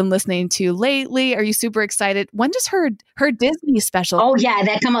 what have you been listening to lately? Are you super excited? When does her Disney special? Oh yeah,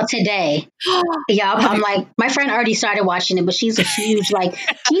 that come out today. Yeah, I'm like, my friend already started watching it, but she's a huge,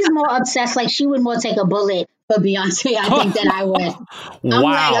 she's more obsessed. Like she would more take a bullet for Beyonce, I think, than I would. I'm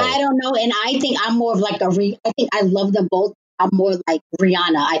like, I don't know. And I think I'm more of like I think I love them both. I'm more like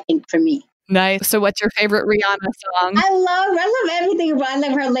Rihanna, I think, for me. Nice. So what's your favorite Rihanna song? I love everything. I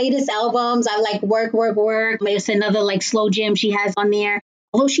love her latest albums. I like Work, Work, Work. There's another like slow jam she has on there.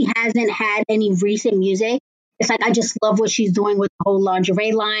 Although she hasn't had any recent music, it's like I just love what she's doing with the whole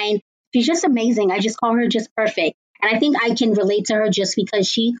lingerie line. She's just amazing. I just call her just perfect. And I think I can relate to her just because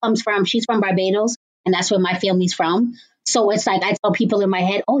she's from Barbados, and that's where my family's from. So it's like I tell people in my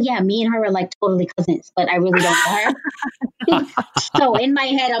head, oh yeah, me and her are like totally cousins, but I really don't know her. So in my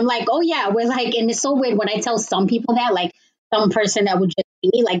head, I'm like, oh yeah, we're like, and it's so weird when I tell some people that, like some person that would just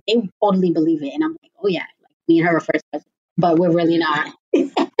see me, like they totally believe it. And I'm like, oh yeah, like me and her are first cousins, but we're really not.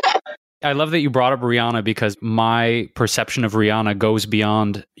 I love that you brought up Rihanna because my perception of Rihanna goes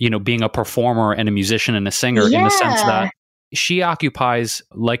beyond, being a performer and a musician and a singer in the sense that she occupies,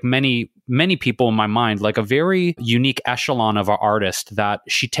 like many people in my mind, like a very unique echelon of an artist that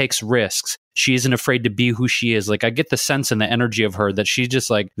she takes risks. She isn't afraid to be who she is. Like I get the sense and the energy of her that she's just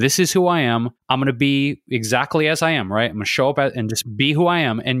like, this is who I am. I'm going to be exactly as I am, right? I'm going to show up and just be who I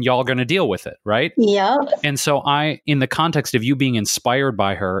am and y'all are going to deal with it, right? Yeah. And so in the context of you being inspired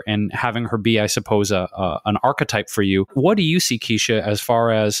by her and having her be, I suppose, an archetype for you, what do you see, Keisha, as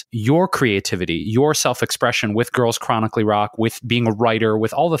far as your creativity, your self-expression with Girls Chronically Rock, with being a writer,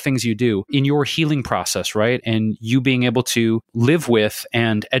 with all the things you do in your healing process, right? And you being able to live with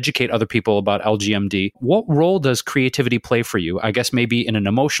and educate other people about LGMD. What role does creativity play for you? I guess maybe in an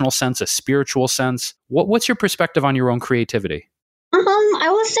emotional sense, a spiritual sense. What's your perspective on your own creativity? I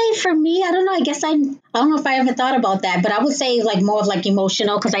would say for me, I don't know. I guess I don't know if I ever thought about that, but I would say like more of like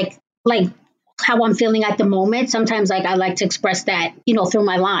emotional, because like how I'm feeling at the moment. Sometimes like I like to express that, through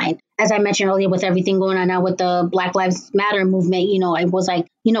my line. As I mentioned earlier, with everything going on now with the Black Lives Matter movement, I was like,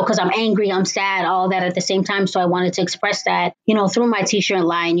 because I'm angry, I'm sad, all that at the same time. So I wanted to express that, through my t-shirt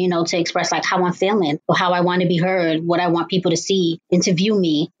line, to express like how I'm feeling or how I want to be heard, what I want people to see and to view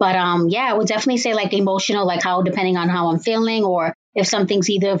me. But yeah, I would definitely say like emotional, like how depending on how I'm feeling, or if something's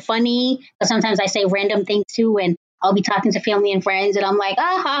either funny, but sometimes I say random things too. And I'll be talking to family and friends and I'm like,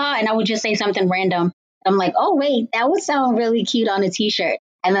 and I would just say something random. I'm like, oh, wait, that would sound really cute on a t-shirt.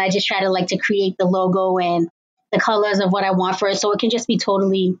 And then I just try to create the logo and the colors of what I want for it. So it can just be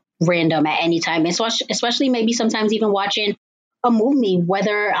totally random at any time, especially maybe sometimes even watching a movie,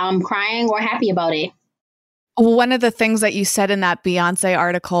 whether I'm crying or happy about it. One of the things that you said in that Beyonce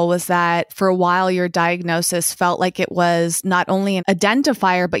article was that for a while, your diagnosis felt like it was not only an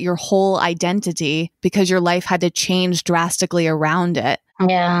identifier, but your whole identity, because your life had to change drastically around it.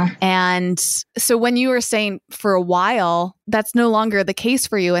 Yeah. And so when you were saying for a while, that's no longer the case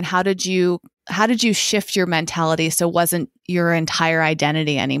for you. And how did you shift your mentality so it wasn't your entire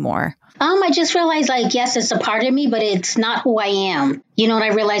identity anymore? I just realized yes, it's a part of me, but it's not who I am. And I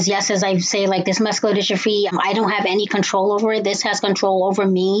realized, yes, as I say, this muscular dystrophy, I don't have any control over it. This has control over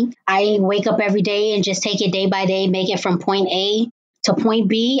me. I wake up every day and just take it day by day, make it from point A to point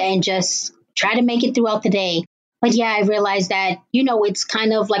B and just try to make it throughout the day. But yeah, I realized that, it's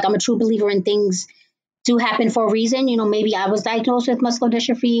kind of like I'm a true believer in things do happen for a reason. Maybe I was diagnosed with muscular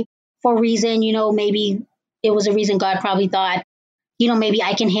dystrophy for a reason. Maybe it was a reason God probably thought, maybe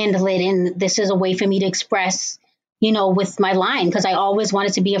I can handle it. And this is a way for me to express, with my line, because I always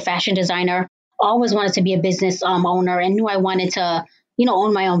wanted to be a fashion designer, always wanted to be a business owner, and knew I wanted to,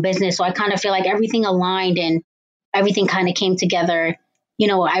 own my own business. So I kind of feel like everything aligned and everything kind of came together,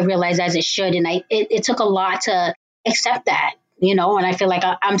 I realized as it should. And it took a lot to accept that, and I feel like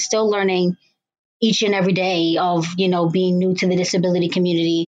I'm still learning each and every day of, being new to the disability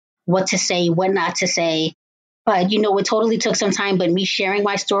community, what to say, what not to say. But, it totally took some time, but me sharing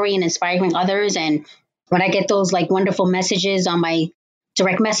my story and inspiring others. And when I get those like wonderful messages on my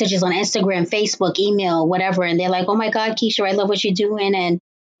direct messages on Instagram, Facebook, email, whatever, and they're like, oh my God, Keisha, I love what you're doing. And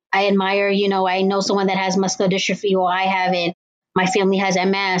I admire, I know someone that has muscular dystrophy, or I have it. My family has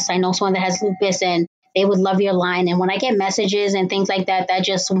MS. I know someone that has lupus, and they would love your line. And when I get messages and things like that, that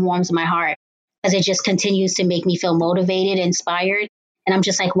just warms my heart, because it just continues to make me feel motivated, inspired. And I'm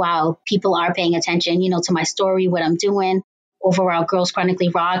just like, wow, people are paying attention, to my story, what I'm doing, overall Girls Chronically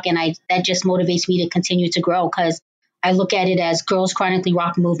Rock. And that just motivates me to continue to grow, because I look at it as Girls Chronically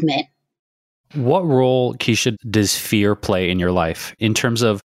Rock movement. What role, Keisha, does fear play in your life in terms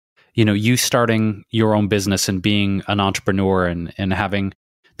of, you starting your own business and being an entrepreneur and having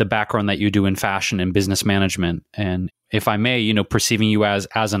the background that you do in fashion and business management? And if I may, perceiving you as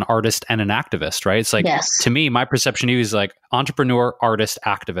an artist and an activist, right? It's like, yes. To me, my perception of you is like entrepreneur, artist,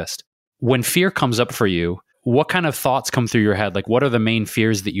 activist. When fear comes up for you, what kind of thoughts come through your head? Like, what are the main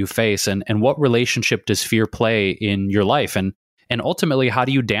fears that you face, and what relationship does fear play in your life? And ultimately, how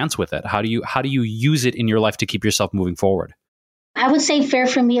do you dance with it? How do you use it in your life to keep yourself moving forward? I would say fear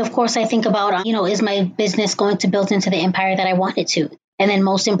for me, of course, I think about, is my business going to build into the empire that I want it to? And then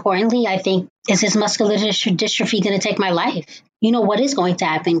most importantly, I think, is this muscular dystrophy going to take my life? What is going to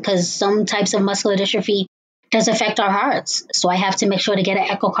happen? Because some types of muscular dystrophy does affect our hearts. So I have to make sure to get an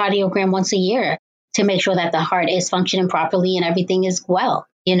echocardiogram once a year to make sure that the heart is functioning properly and everything is well.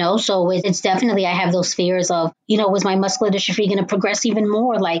 So it's definitely, I have those fears of, was my muscular dystrophy going to progress even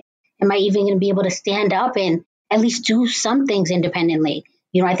more? Like, am I even going to be able to stand up and at least do some things independently?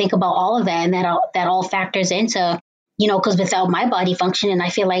 I think about all of that, and that all factors into, because without my body functioning, I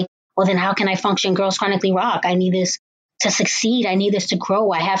feel like, well, then how can I function Girls Chronically Rock? I need this to succeed. I need this to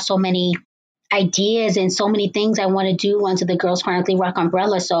grow. I have so many ideas and so many things I want to do under the Girls Chronically Rock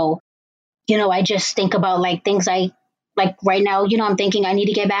umbrella. So, I just think about like things like right now, I'm thinking I need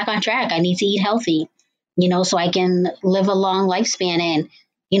to get back on track. I need to eat healthy, so I can live a long lifespan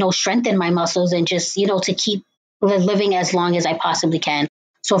and, strengthen my muscles and just, to keep living as long as I possibly can.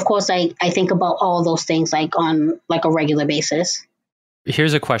 So, of course, I think about all those things like on like a regular basis.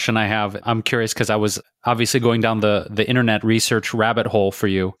 Here's a question I have. I'm curious because I was obviously going down the internet research rabbit hole for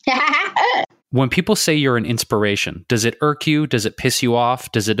you. When people say you're an inspiration, does it irk you? Does it piss you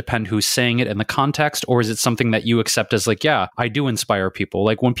off? Does it depend who's saying it and the context? Or is it something that you accept as like, yeah, I do inspire people?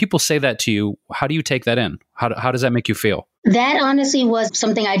 Like when people say that to you, how do you take that in? How does that make you feel? That honestly was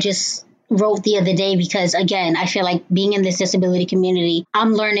something I just wrote the other day, because again, I feel like being in this disability community,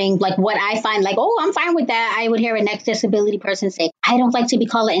 I'm learning like what I find like, oh, I'm fine with that. I would hear a next disability person say, I don't like to be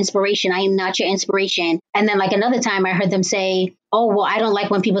called an inspiration. I am not your inspiration. And then like another time I heard them say, oh, well, I don't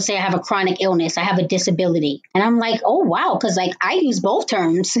like when people say I have a chronic illness. I have a disability. And I'm like, oh, wow. Because like I use both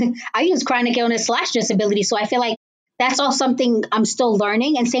terms. I use chronic illness / disability. So I feel like that's all something I'm still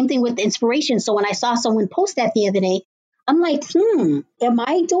learning. And same thing with inspiration. So when I saw someone post that the other day, I'm like, am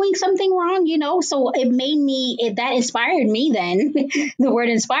I doing something wrong? So it made me, that inspired me then, the word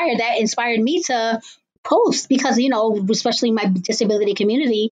inspired, that inspired me to post because, especially my disability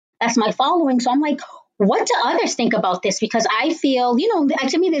community, that's my following. So I'm like, what do others think about this? Because I feel,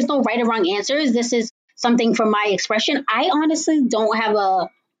 to me, there's no right or wrong answers. This is something from my expression. I honestly don't have a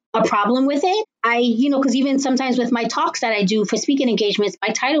problem with it. Because even sometimes with my talks that I do for speaking engagements, my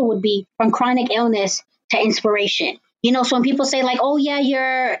title would be From Chronic Illness to Inspiration. So when people say like, oh, yeah,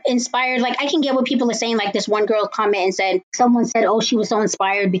 you're inspired, like I can get what people are saying. Like this one girl comment and someone said, oh, she was so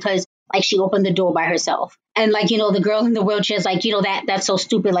inspired because like she opened the door by herself. And like, the girl in the wheelchair is like, that's so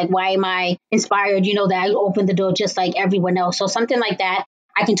stupid. Like, why am I inspired? That I opened the door just like everyone else. So something like that,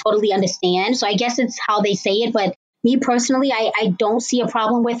 I can totally understand. So I guess it's how they say it. But me personally, I don't see a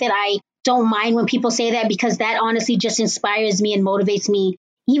problem with it. I don't mind when people say that because that honestly just inspires me and motivates me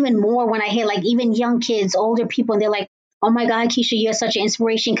even more when I hear like even young kids, older people, and they're like, oh my God, Keisha, you're such an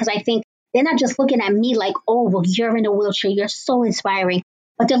inspiration. Because I think they're not just looking at me like, oh, well, you're in a wheelchair. You're so inspiring.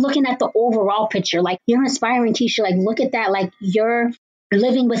 But they're looking at the overall picture. Like, you're inspiring, Keisha. Like, look at that. Like, you're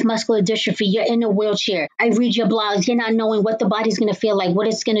living with muscular dystrophy. You're in a wheelchair. I read your blogs. You're not knowing what the body's going to feel like, what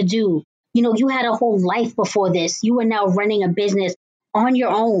it's going to do. you had a whole life before this. You are now running a business on your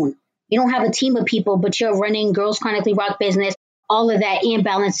own. You don't have a team of people, but you're running Girls Chronically Rock business, all of that, and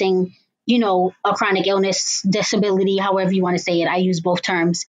balancing, a chronic illness, disability, however you want to say it. I use both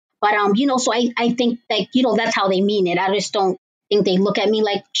terms. But, so I think that, that's how they mean it. I just don't think they look at me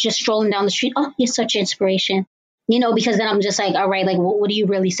like just strolling down the street. Oh, you're such an inspiration, because then I'm just like, all right, like, what are you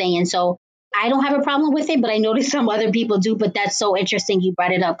really saying? So I don't have a problem with it, but I noticed some other people do. But that's so interesting you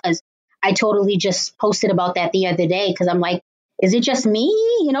brought it up, because I totally just posted about that the other day, because I'm like, is it just me?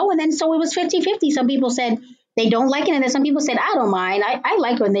 And then so it was 50-50. Some people said they don't like it. And then some people said, I don't mind. I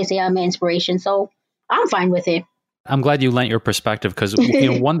like when they say I'm an inspiration. So I'm fine with it. I'm glad you lent your perspective, because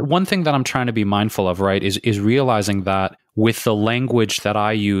one thing that I'm trying to be mindful of, right, is realizing that with the language that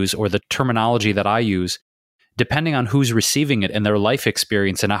I use or the terminology that I use, depending on who's receiving it and their life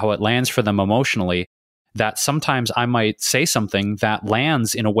experience and how it lands for them emotionally, that sometimes I might say something that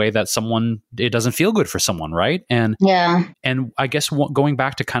lands in a way that it doesn't feel good for someone, right? And I guess going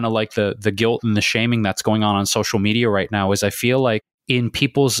back to kind of like the guilt and the shaming that's going on social media right now is I feel like in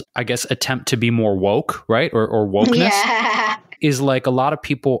people's, I guess, attempt to be more woke, right? Or wokeness is like a lot of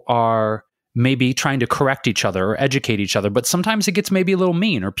people are maybe trying to correct each other or educate each other, but sometimes it gets maybe a little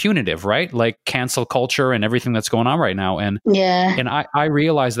mean or punitive, right? Like cancel culture and everything that's going on right now. And I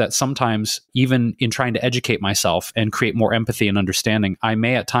realize that sometimes even in trying to educate myself and create more empathy and understanding, I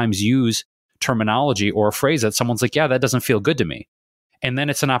may at times use terminology or a phrase that someone's like, yeah, that doesn't feel good to me. And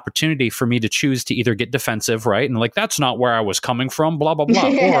then it's an opportunity for me to choose to either get defensive, right? And like, that's not where I was coming from, blah, blah, blah.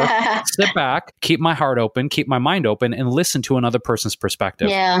 Or sit back, keep my heart open, keep my mind open, and listen to another person's perspective.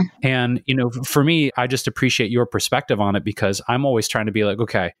 Yeah. And, for me, I just appreciate your perspective on it, because I'm always trying to be like,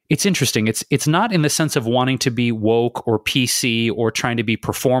 okay, it's interesting. It's not in the sense of wanting to be woke or PC or trying to be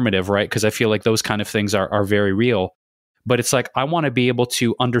performative, right? Because I feel like those kind of things are very real. But it's like, I want to be able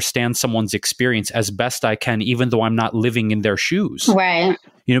to understand someone's experience as best I can, even though I'm not living in their shoes. Right.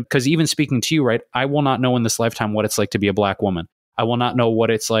 Because even speaking to you, right, I will not know in this lifetime what it's like to be a Black woman. I will not know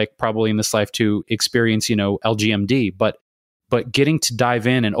what it's like probably in this life to experience, LGMD. But getting to dive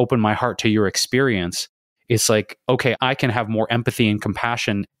in and open my heart to your experience, it's like, okay, I can have more empathy and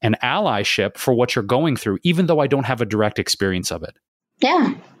compassion and allyship for what you're going through, even though I don't have a direct experience of it.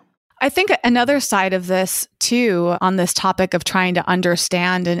 Yeah. I think another side of this too, on this topic of trying to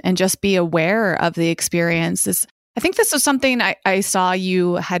understand and just be aware of the experience is, I think this was something I saw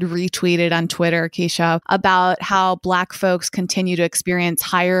you had retweeted on Twitter, Keisha, about how Black folks continue to experience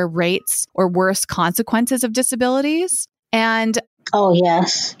higher rates or worse consequences of disabilities. And oh,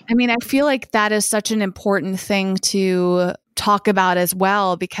 yes. I mean, I feel like that is such an important thing to talk about as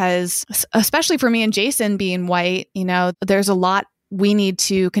well, because especially for me and Jason being white, there's a lot we need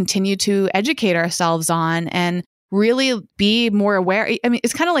to continue to educate ourselves on and really be more aware. I mean,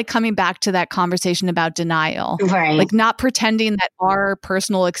 it's kind of like coming back to that conversation about denial, right? Like not pretending that our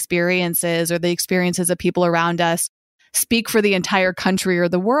personal experiences or the experiences of people around us speak for the entire country or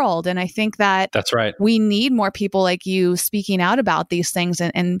the world. And I think that's right. We need more people like you speaking out about these things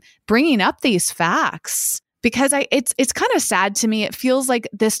and bringing up these facts. Because it's kind of sad to me. It feels like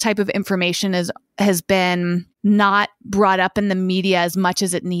this type of information has been not brought up in the media as much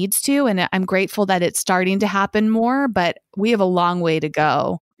as it needs to. And I'm grateful that it's starting to happen more, but we have a long way to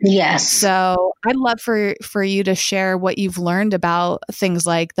go. Yes. So I'd love for you to share what you've learned about things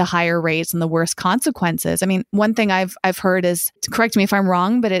like the higher rates and the worst consequences. I mean, one thing I've heard is, correct me if I'm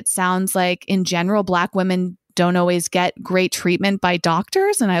wrong, but it sounds like in general, Black women don't always get great treatment by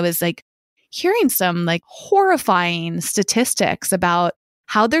doctors. And I was like, hearing some like horrifying statistics about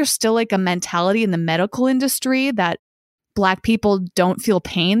how there's still like a mentality in the medical industry that Black people don't feel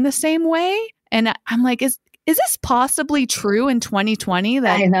pain the same way. And I'm like, is this possibly true in 2020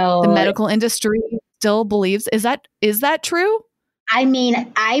 that the medical industry still believes? Is that true? I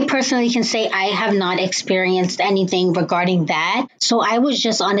mean, I personally can say I have not experienced anything regarding that. So I was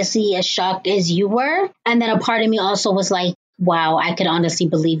just honestly as shocked as you were. And then a part of me also was like, wow, I could honestly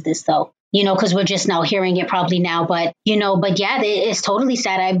believe this though. Because we're just now hearing it probably now. But yeah, it's totally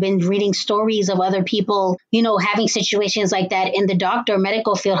sad. I've been reading stories of other people, having situations like that in the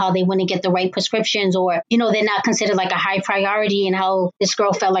medical field, how they wouldn't get the right prescriptions or, they're not considered like a high priority, and how this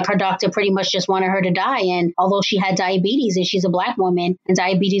girl felt like her doctor pretty much just wanted her to die. And although she had diabetes and she's a Black woman and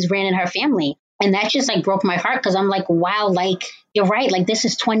diabetes ran in her family. And that just like broke my heart, because I'm like, wow, like you're right. Like this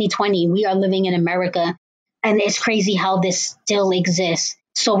is 2020. We are living in America. And it's crazy how this still exists.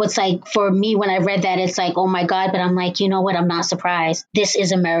 So it's like, for me, when I read that, it's like, oh my God, but I'm like, you know what? I'm not surprised. This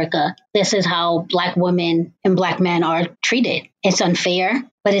is America. This is how Black women and Black men are treated. It's unfair,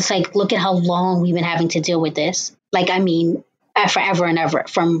 but it's like, look at how long we've been having to deal with this. Like, I mean, forever and ever,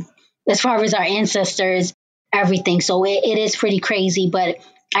 from as far as our ancestors, everything. So it is pretty crazy, but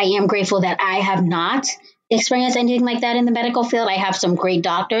I am grateful that I have not experienced anything like that in the medical field. I have some great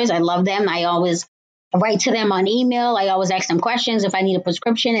doctors. I love them. I always write to them on email. I always ask them questions if I need a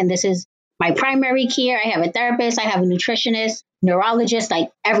prescription. And this is my primary care. I have a therapist. I have a nutritionist, neurologist, like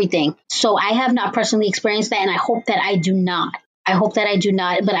everything. So I have not personally experienced that. And I hope that I do not. I hope that I do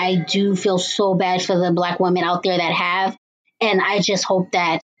not. But I do feel so bad for the Black women out there that have. And I just hope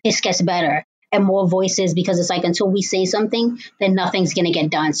that this gets better and more voices, because it's like until we say something, then nothing's going to get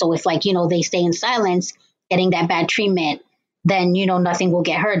done. So if like, they stay in silence, getting that bad treatment, then, nothing will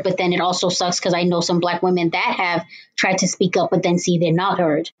get heard. But then it also sucks because I know some Black women that have tried to speak up, but then see they're not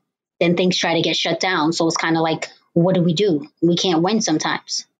heard. Then things try to get shut down. So it's kind of like, what do? We can't win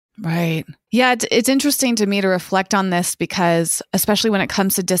sometimes. Right. Yeah, it's interesting to me to reflect on this because, especially when it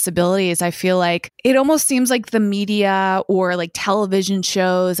comes to disabilities, I feel like it almost seems like the media or like television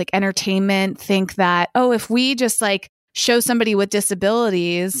shows, like entertainment, think that, oh, if we just like show somebody with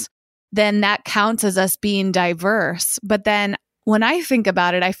disabilities, then that counts as us being diverse. But then when I think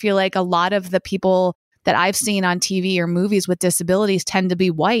about it, I feel like a lot of the people that I've seen on TV or movies with disabilities tend to be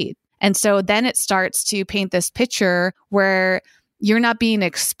white. And so then it starts to paint this picture where you're not being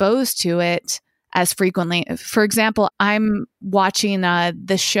exposed to it as frequently. For example, I'm watching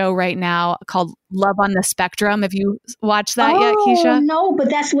the show right now called Love on the Spectrum. Have you watched that yet, Keisha? No,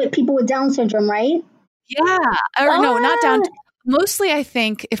 but that's with people with Down syndrome, right? Yeah. Or no, not Down. Mostly, I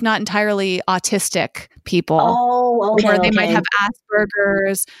think, if not entirely, autistic people. Oh, okay. Or they might have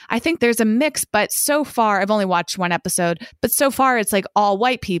Asperger's. I think there's a mix, but so far, I've only watched one episode, but so far it's like all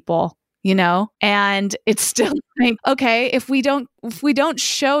white people, and it's still like, okay, if we don't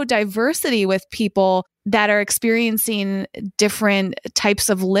show diversity with people that are experiencing different types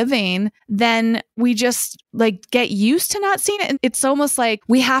of living, then we just like get used to not seeing it. And it's almost like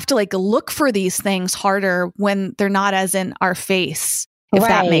we have to like look for these things harder when they're not as in our face, if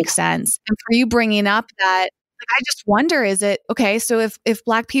that makes sense. And for you bringing up that, like, I just wonder, is it okay? So if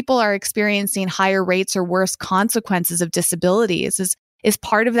Black people are experiencing higher rates or worse consequences of disabilities, is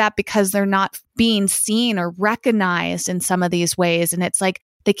part of that because they're not being seen or recognized in some of these ways? And it's like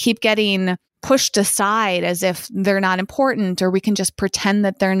they keep getting pushed aside as if they're not important, or we can just pretend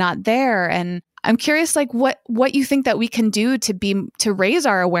that they're not there. And I'm curious, like what you think that we can do to raise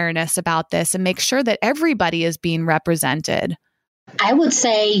our awareness about this and make sure that everybody is being represented. I would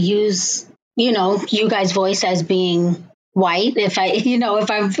say use, you guys' voice as being white, if I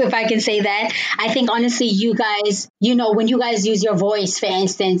can say that. I think honestly, you guys, when you guys use your voice, for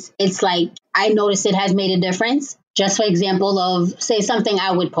instance, it's like I noticed it has made a difference. Just for example of, say, something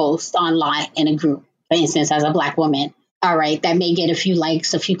I would post online in a group, for instance, as a Black woman. All right, that may get a few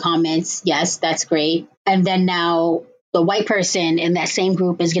likes, a few comments. Yes, that's great. And then now the white person in that same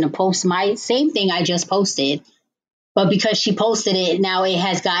group is going to post my same thing I just posted. But because she posted it, now it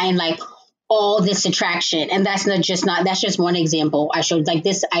has gotten like all this attraction. And that's just one example. I showed like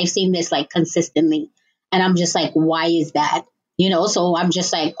this. I've seen this like consistently. And I'm just like, why is that? So I'm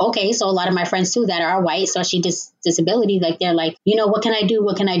just like, okay, so a lot of my friends too that are white, especially disability, like they're like, what can I do?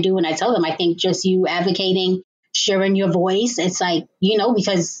 What can I do? And I tell them, I think just you advocating, sharing your voice, it's like,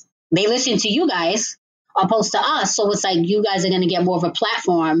 because they listen to you guys opposed to us. So it's like you guys are going to get more of a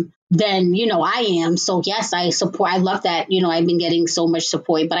platform than, I am. So yes, I support. I love that, I've been getting so much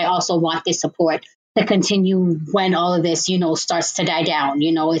support, but I also want this support to continue when all of this, starts to die down.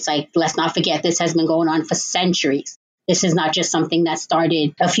 It's like, let's not forget, this has been going on for centuries. This is not just something that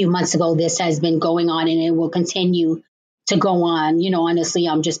started a few months ago. This has been going on and it will continue to go on. Honestly,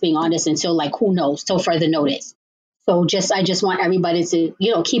 I'm just being honest until like, who knows, till further notice. So I just want everybody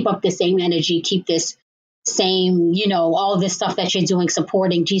to, keep up the same energy, keep this same, all this stuff that you're doing,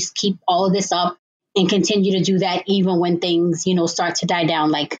 supporting, just keep all of this up and continue to do that even when things, start to die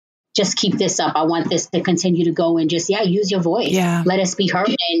down. Like, just keep this up. I want this to continue to go and just, use your voice. Yeah. Let us be heard.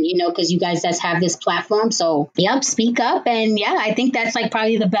 And, because you guys just have this platform. So, speak up. And I think that's like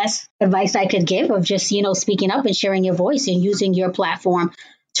probably the best advice I could give of just, speaking up and sharing your voice and using your platform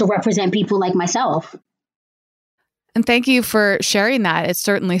to represent people like myself. And thank you for sharing that. It's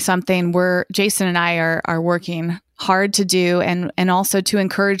certainly something Jason and I are working hard to do and also to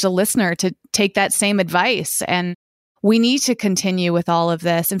encourage the listener to take that same advice. And we need to continue with all of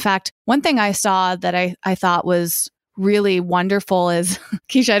this. In fact, one thing I saw that I thought was really wonderful is,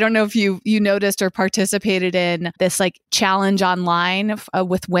 Keisha, I don't know if you noticed or participated in this like challenge online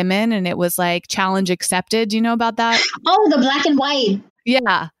with women, and it was like challenge accepted. Do you know about that? Oh, the black and white.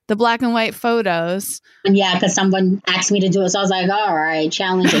 Yeah. the black and white photos. Yeah, because someone asked me to do it. So I was like, all right,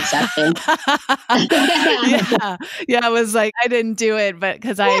 challenge accepted. Yeah. I was like, I didn't do it, but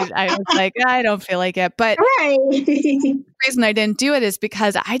because I was like, I don't feel like it. But the reason I didn't do it is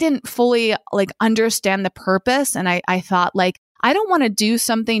because I didn't fully like understand the purpose. And I thought like, I don't want to do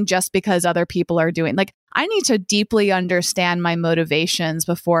something just because other people are doing. Like, I need to deeply understand my motivations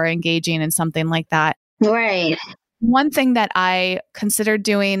before engaging in something like that. Right. One thing that I considered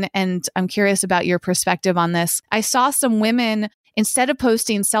doing, and I'm curious about your perspective on this, I saw some women, instead of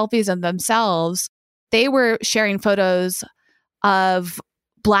posting selfies of themselves, they were sharing photos of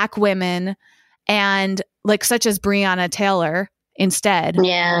Black women and like such as Breonna Taylor instead.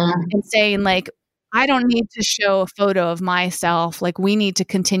 Yeah. And saying like, I don't need to show a photo of myself. Like, we need to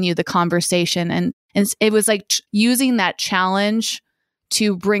continue the conversation. And it was like using that challenge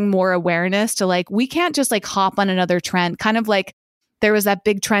to bring more awareness to like, we can't just like hop on another trend. Kind of like there was that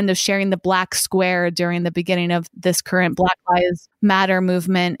big trend of sharing the black square during the beginning of this current Black Lives Matter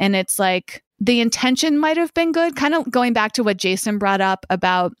movement. And it's like the intention might have been good, kind of going back to what Jason brought up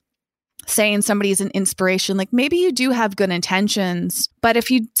about saying somebody's an inspiration. Like maybe you do have good intentions, but if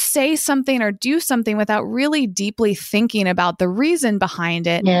you say something or do something without really deeply thinking about the reason behind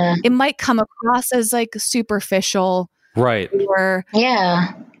it, it might come across as like superficial, right? Or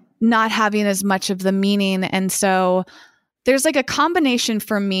not having as much of the meaning. And so there's like a combination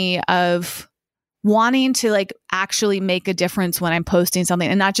for me of wanting to like actually make a difference when I'm posting something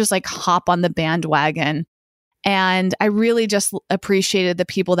and not just like hop on the bandwagon. And I really just appreciated the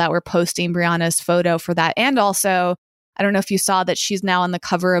people that were posting Breonna's photo for that. And also, I don't know if you saw that she's now on the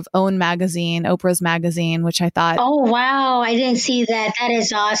cover of OWN magazine, Oprah's magazine, which I thought. Oh, wow. I didn't see that. That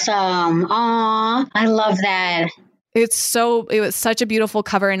is awesome. Aw, I love that. It was such a beautiful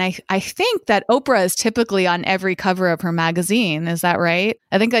cover. And I think that Oprah is typically on every cover of her magazine. Is that right?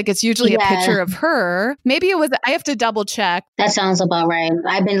 I think like it's usually a picture of her. Maybe it was, I have to double check. That sounds about right.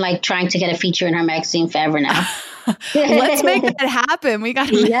 I've been like trying to get a feature in her magazine forever now. Let's make that happen. We got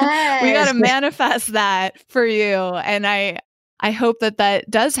to manifest that for you. And I hope that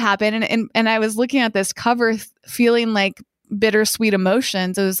does happen. And I was looking at this cover feeling like bittersweet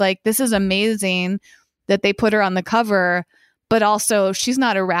emotions. It was like, this is amazing that they put her on the cover, but also she's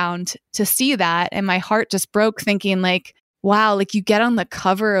not around to see that. And my heart just broke thinking like, wow, like you get on the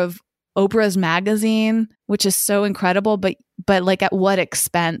cover of Oprah's magazine, which is so incredible, but like at what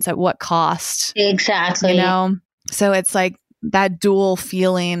expense, at what cost? Exactly. You know? So it's like that dual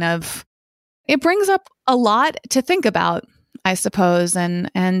feeling of, it brings up a lot to think about, I suppose. And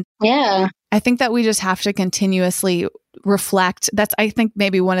yeah, I think that we just have to continuously reflect. That's, I think,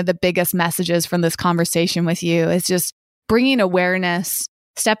 maybe one of the biggest messages from this conversation with you is just bringing awareness,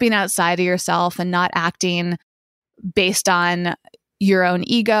 stepping outside of yourself and not acting based on your own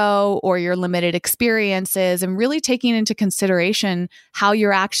ego or your limited experiences, and really taking into consideration how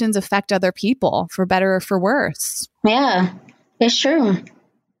your actions affect other people, for better or for worse. Yeah, it's true.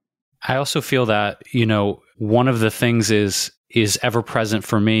 I also feel that, you know, one of the things is ever present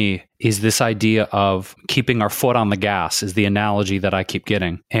for me is this idea of keeping our foot on the gas is the analogy that I keep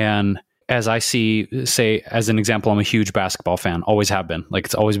getting. And as I see, say, as an example, I'm a huge basketball fan, always have been, like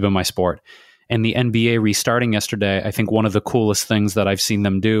it's always been my sport. And the NBA restarting yesterday, I think one of the coolest things that I've seen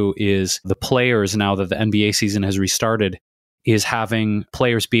them do is the players, now that the NBA season has restarted, is having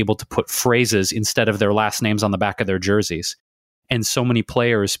players be able to put phrases instead of their last names on the back of their jerseys. And so many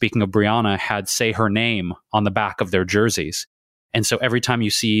players, speaking of Breonna, had say her name on the back of their jerseys. And so every time you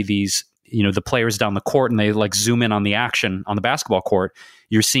see these, you know, the players down the court and they like zoom in on the action on the basketball court,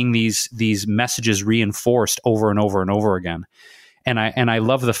 you're seeing these messages reinforced over and over and over again. And I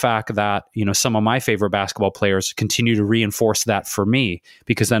love the fact that, you know, some of my favorite basketball players continue to reinforce that for me,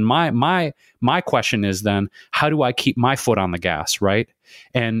 because then my question is then, how do I keep my foot on the gas, right?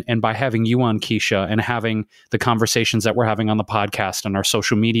 And by having you on, Keisha, and having the conversations that we're having on the podcast and our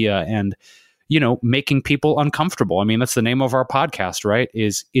social media, and, you know, making people uncomfortable. I mean, that's the name of our podcast, right?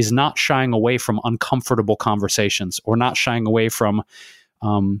 Is not shying away from uncomfortable conversations, or not shying away from,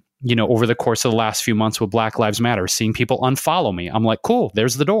 you know, over the course of the last few months with Black Lives Matter, seeing people unfollow me. I'm like, cool,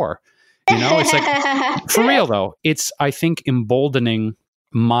 there's the door. You know, it's like, for real though, it's, I think, emboldening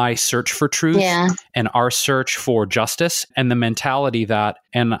my search for truth and our search for justice, and the mentality that,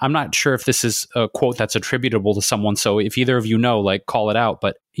 and I'm not sure if this is a quote that's attributable to someone, so if either of you know, like, call it out,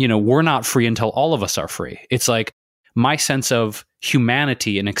 but, you know, we're not free until all of us are free. It's like my sense of,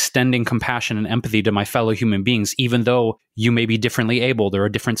 humanity and extending compassion and empathy to my fellow human beings, even though you may be differently abled or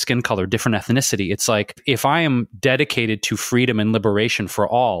a different skin color, different ethnicity. It's like, if I am dedicated to freedom and liberation for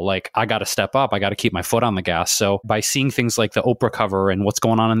all, like, I got to step up. I got to keep my foot on the gas. So by seeing things like the Oprah cover and what's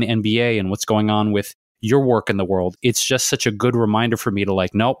going on in the NBA and what's going on with your work in the world, it's just such a good reminder for me to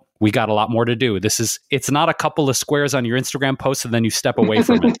like, nope, we got a lot more to do. It's not a couple of squares on your Instagram post and then you step away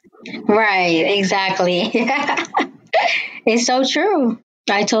from it. Right, exactly. It's so true.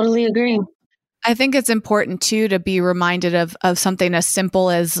 I totally agree. I think it's important too to be reminded of something as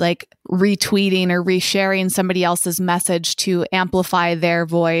simple as like retweeting or resharing somebody else's message to amplify their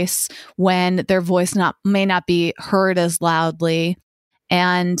voice when their voice may not be heard as loudly.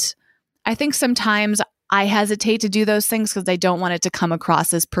 And I think sometimes I hesitate to do those things because I don't want it to come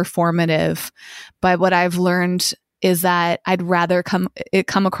across as performative. But what I've learned is that I'd rather come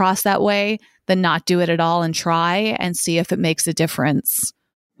across that way than not do it at all and try and see if it makes a difference.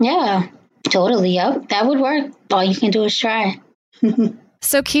 Yeah, totally. Yep, that would work. All you can do is try.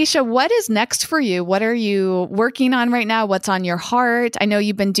 So Keisha, what is next for you? What are you working on right now? What's on your heart? I know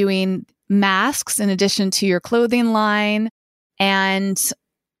you've been doing masks in addition to your clothing line. And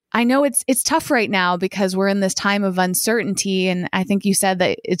I know it's tough right now because we're in this time of uncertainty. And I think you said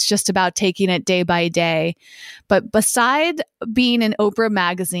that it's just about taking it day by day. But beside being in Oprah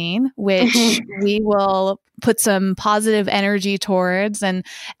magazine, which we will put some positive energy towards, and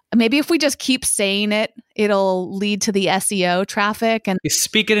maybe if we just keep saying it, it'll lead to the SEO traffic. And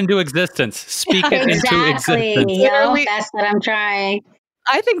speak it into existence. Speak it exactly. into existence. Yep, that's what I'm trying.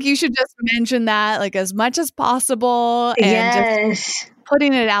 I think you should just mention that like as much as possible. And just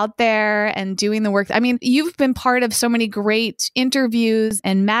putting it out there and doing the work. I mean, you've been part of so many great interviews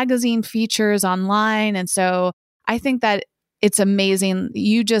and magazine features online. And so I think that it's amazing.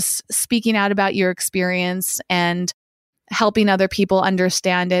 You just speaking out about your experience and helping other people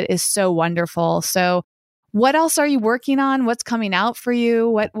understand it is so wonderful. So what else are you working on? What's coming out for you?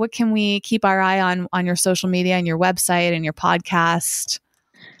 What can we keep our eye on your social media and your website and your podcast?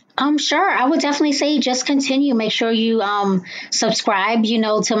 Sure. I would definitely say just continue. Make sure you subscribe,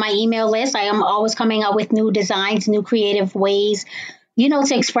 to my email list. I am always coming up with new designs, new creative ways,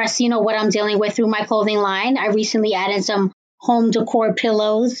 to express, what I'm dealing with through my clothing line. I recently added some home decor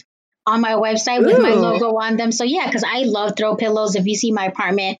pillows on my website with my logo on them. So yeah, because I love throw pillows. If you see my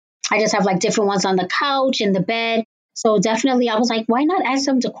apartment, I just have like different ones on the couch and the bed. So definitely I was like, why not add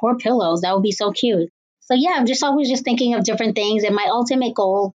some decor pillows? That would be so cute. So yeah, I'm just always just thinking of different things. And my ultimate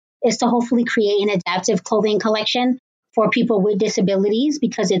goal is to hopefully create an adaptive clothing collection for people with disabilities,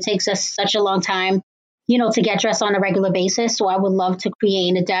 because it takes us such a long time, to get dressed on a regular basis. So I would love to create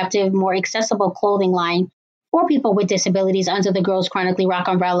an adaptive, more accessible clothing line for people with disabilities under the Girls Chronically Rock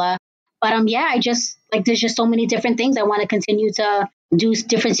umbrella. But I just there's just so many different things. I want to continue to do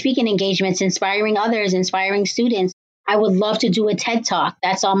different speaking engagements, inspiring others, inspiring students. I would love to do a TED Talk.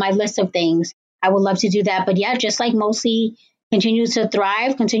 That's on my list of things. I would love to do that. But yeah, just like mostly continue to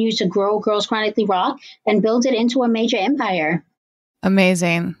thrive, continue to grow Girls Chronically Rock, and build it into a major empire.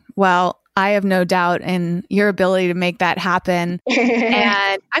 Amazing. Well, I have no doubt in your ability to make that happen.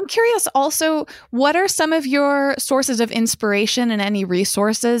 And I'm curious also, what are some of your sources of inspiration and any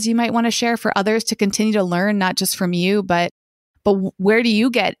resources you might want to share for others to continue to learn, not just from you, but where do you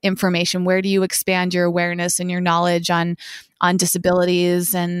get information? Where do you expand your awareness and your knowledge on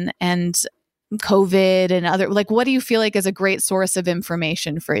disabilities and COVID and other, what do you feel like is a great source of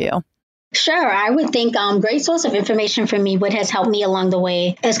information for you? Sure. I would think great source of information for me, what has helped me along the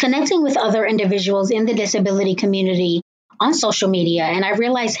way, is connecting with other individuals in the disability community on social media. And I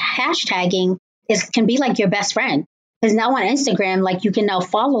realized hashtagging can be like your best friend. Because now on Instagram, you can now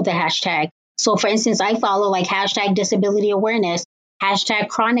follow the hashtag. So for instance, I follow hashtag disability awareness, hashtag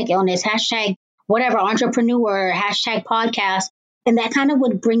chronic illness, hashtag whatever, entrepreneur, hashtag podcast. And that kind of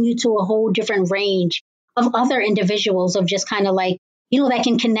would bring you to a whole different range of other individuals of just kind of that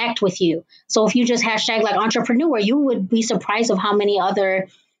can connect with you. So if you just hashtag entrepreneur, you would be surprised of how many other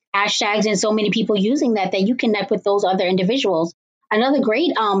hashtags and so many people using that you connect with those other individuals. Another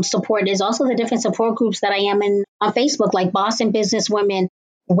great support is also the different support groups that I am in on Facebook, like Boston Business Women,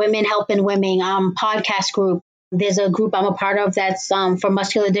 Women Helping Women, podcast group. There's a group I'm a part of that's for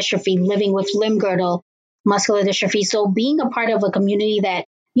muscular dystrophy, living with limb girdle, muscular dystrophy. So being a part of a community that,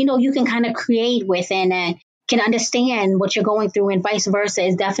 you can kind of create with and can understand what you're going through and vice versa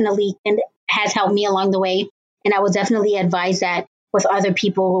is definitely and has helped me along the way. And I would definitely advise that with other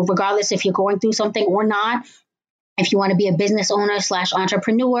people, regardless if you're going through something or not, if you want to be a business owner /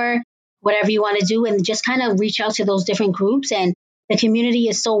 entrepreneur, whatever you want to do, and just kind of reach out to those different groups. And the community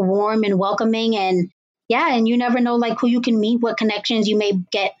is so warm and welcoming. And yeah, and you never know like who you can meet, what connections you may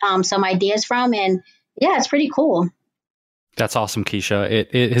get some ideas from. And yeah, it's pretty cool. That's awesome, Keisha.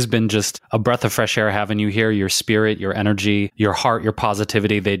 It has been just a breath of fresh air having you here. Your spirit, your energy, your heart, your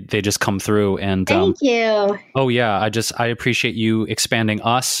positivity, they just come through. And thank you. Oh yeah, I appreciate you expanding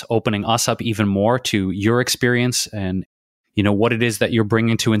us, opening us up even more to your experience and what it is that you're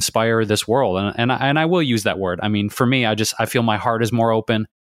bringing to inspire this world. And I will use that word. I mean, for me, I feel my heart is more open.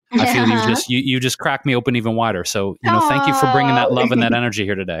 I feel you just crack me open even wider. So thank you for bringing that love and that energy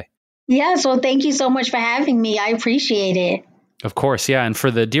here today. Yes, well, thank you so much for having me. I appreciate it. Of course, yeah. And for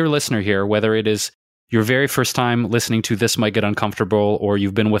the dear listener here, whether it is your very first time listening to This Might Get Uncomfortable, or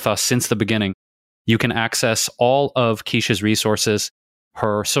you've been with us since the beginning, you can access all of Keisha's resources,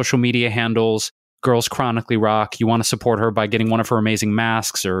 her social media handles, Girls Chronically Rock. You want to support her by getting one of her amazing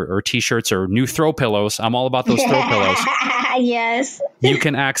masks or t-shirts or new throw pillows. I'm all about those throw pillows. Yes. You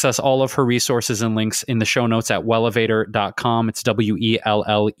can access all of her resources and links in the show notes at wellevator.com. It's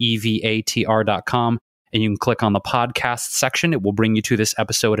WELLEVATR.com. And you can click on the podcast section. It will bring you to this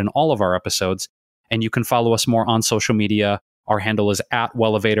episode and all of our episodes. And you can follow us more on social media. Our handle is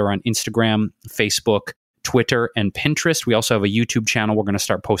 @Wellevator on Instagram, Facebook, Twitter, and Pinterest. We also have a YouTube channel. We're going to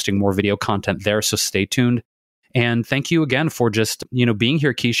start posting more video content there, so stay tuned. And thank you again for just, being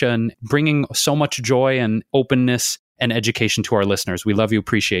here, Keisha, and bringing so much joy and openness and education to our listeners. We love you,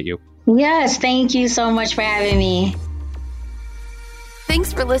 appreciate you. Yes, thank you so much for having me.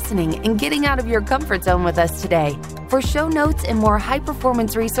 Thanks for listening and getting out of your comfort zone with us today. For show notes and more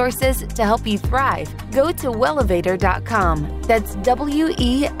high-performance resources to help you thrive, go to wellevator.com. That's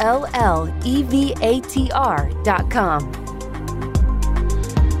WELLEVATR.com.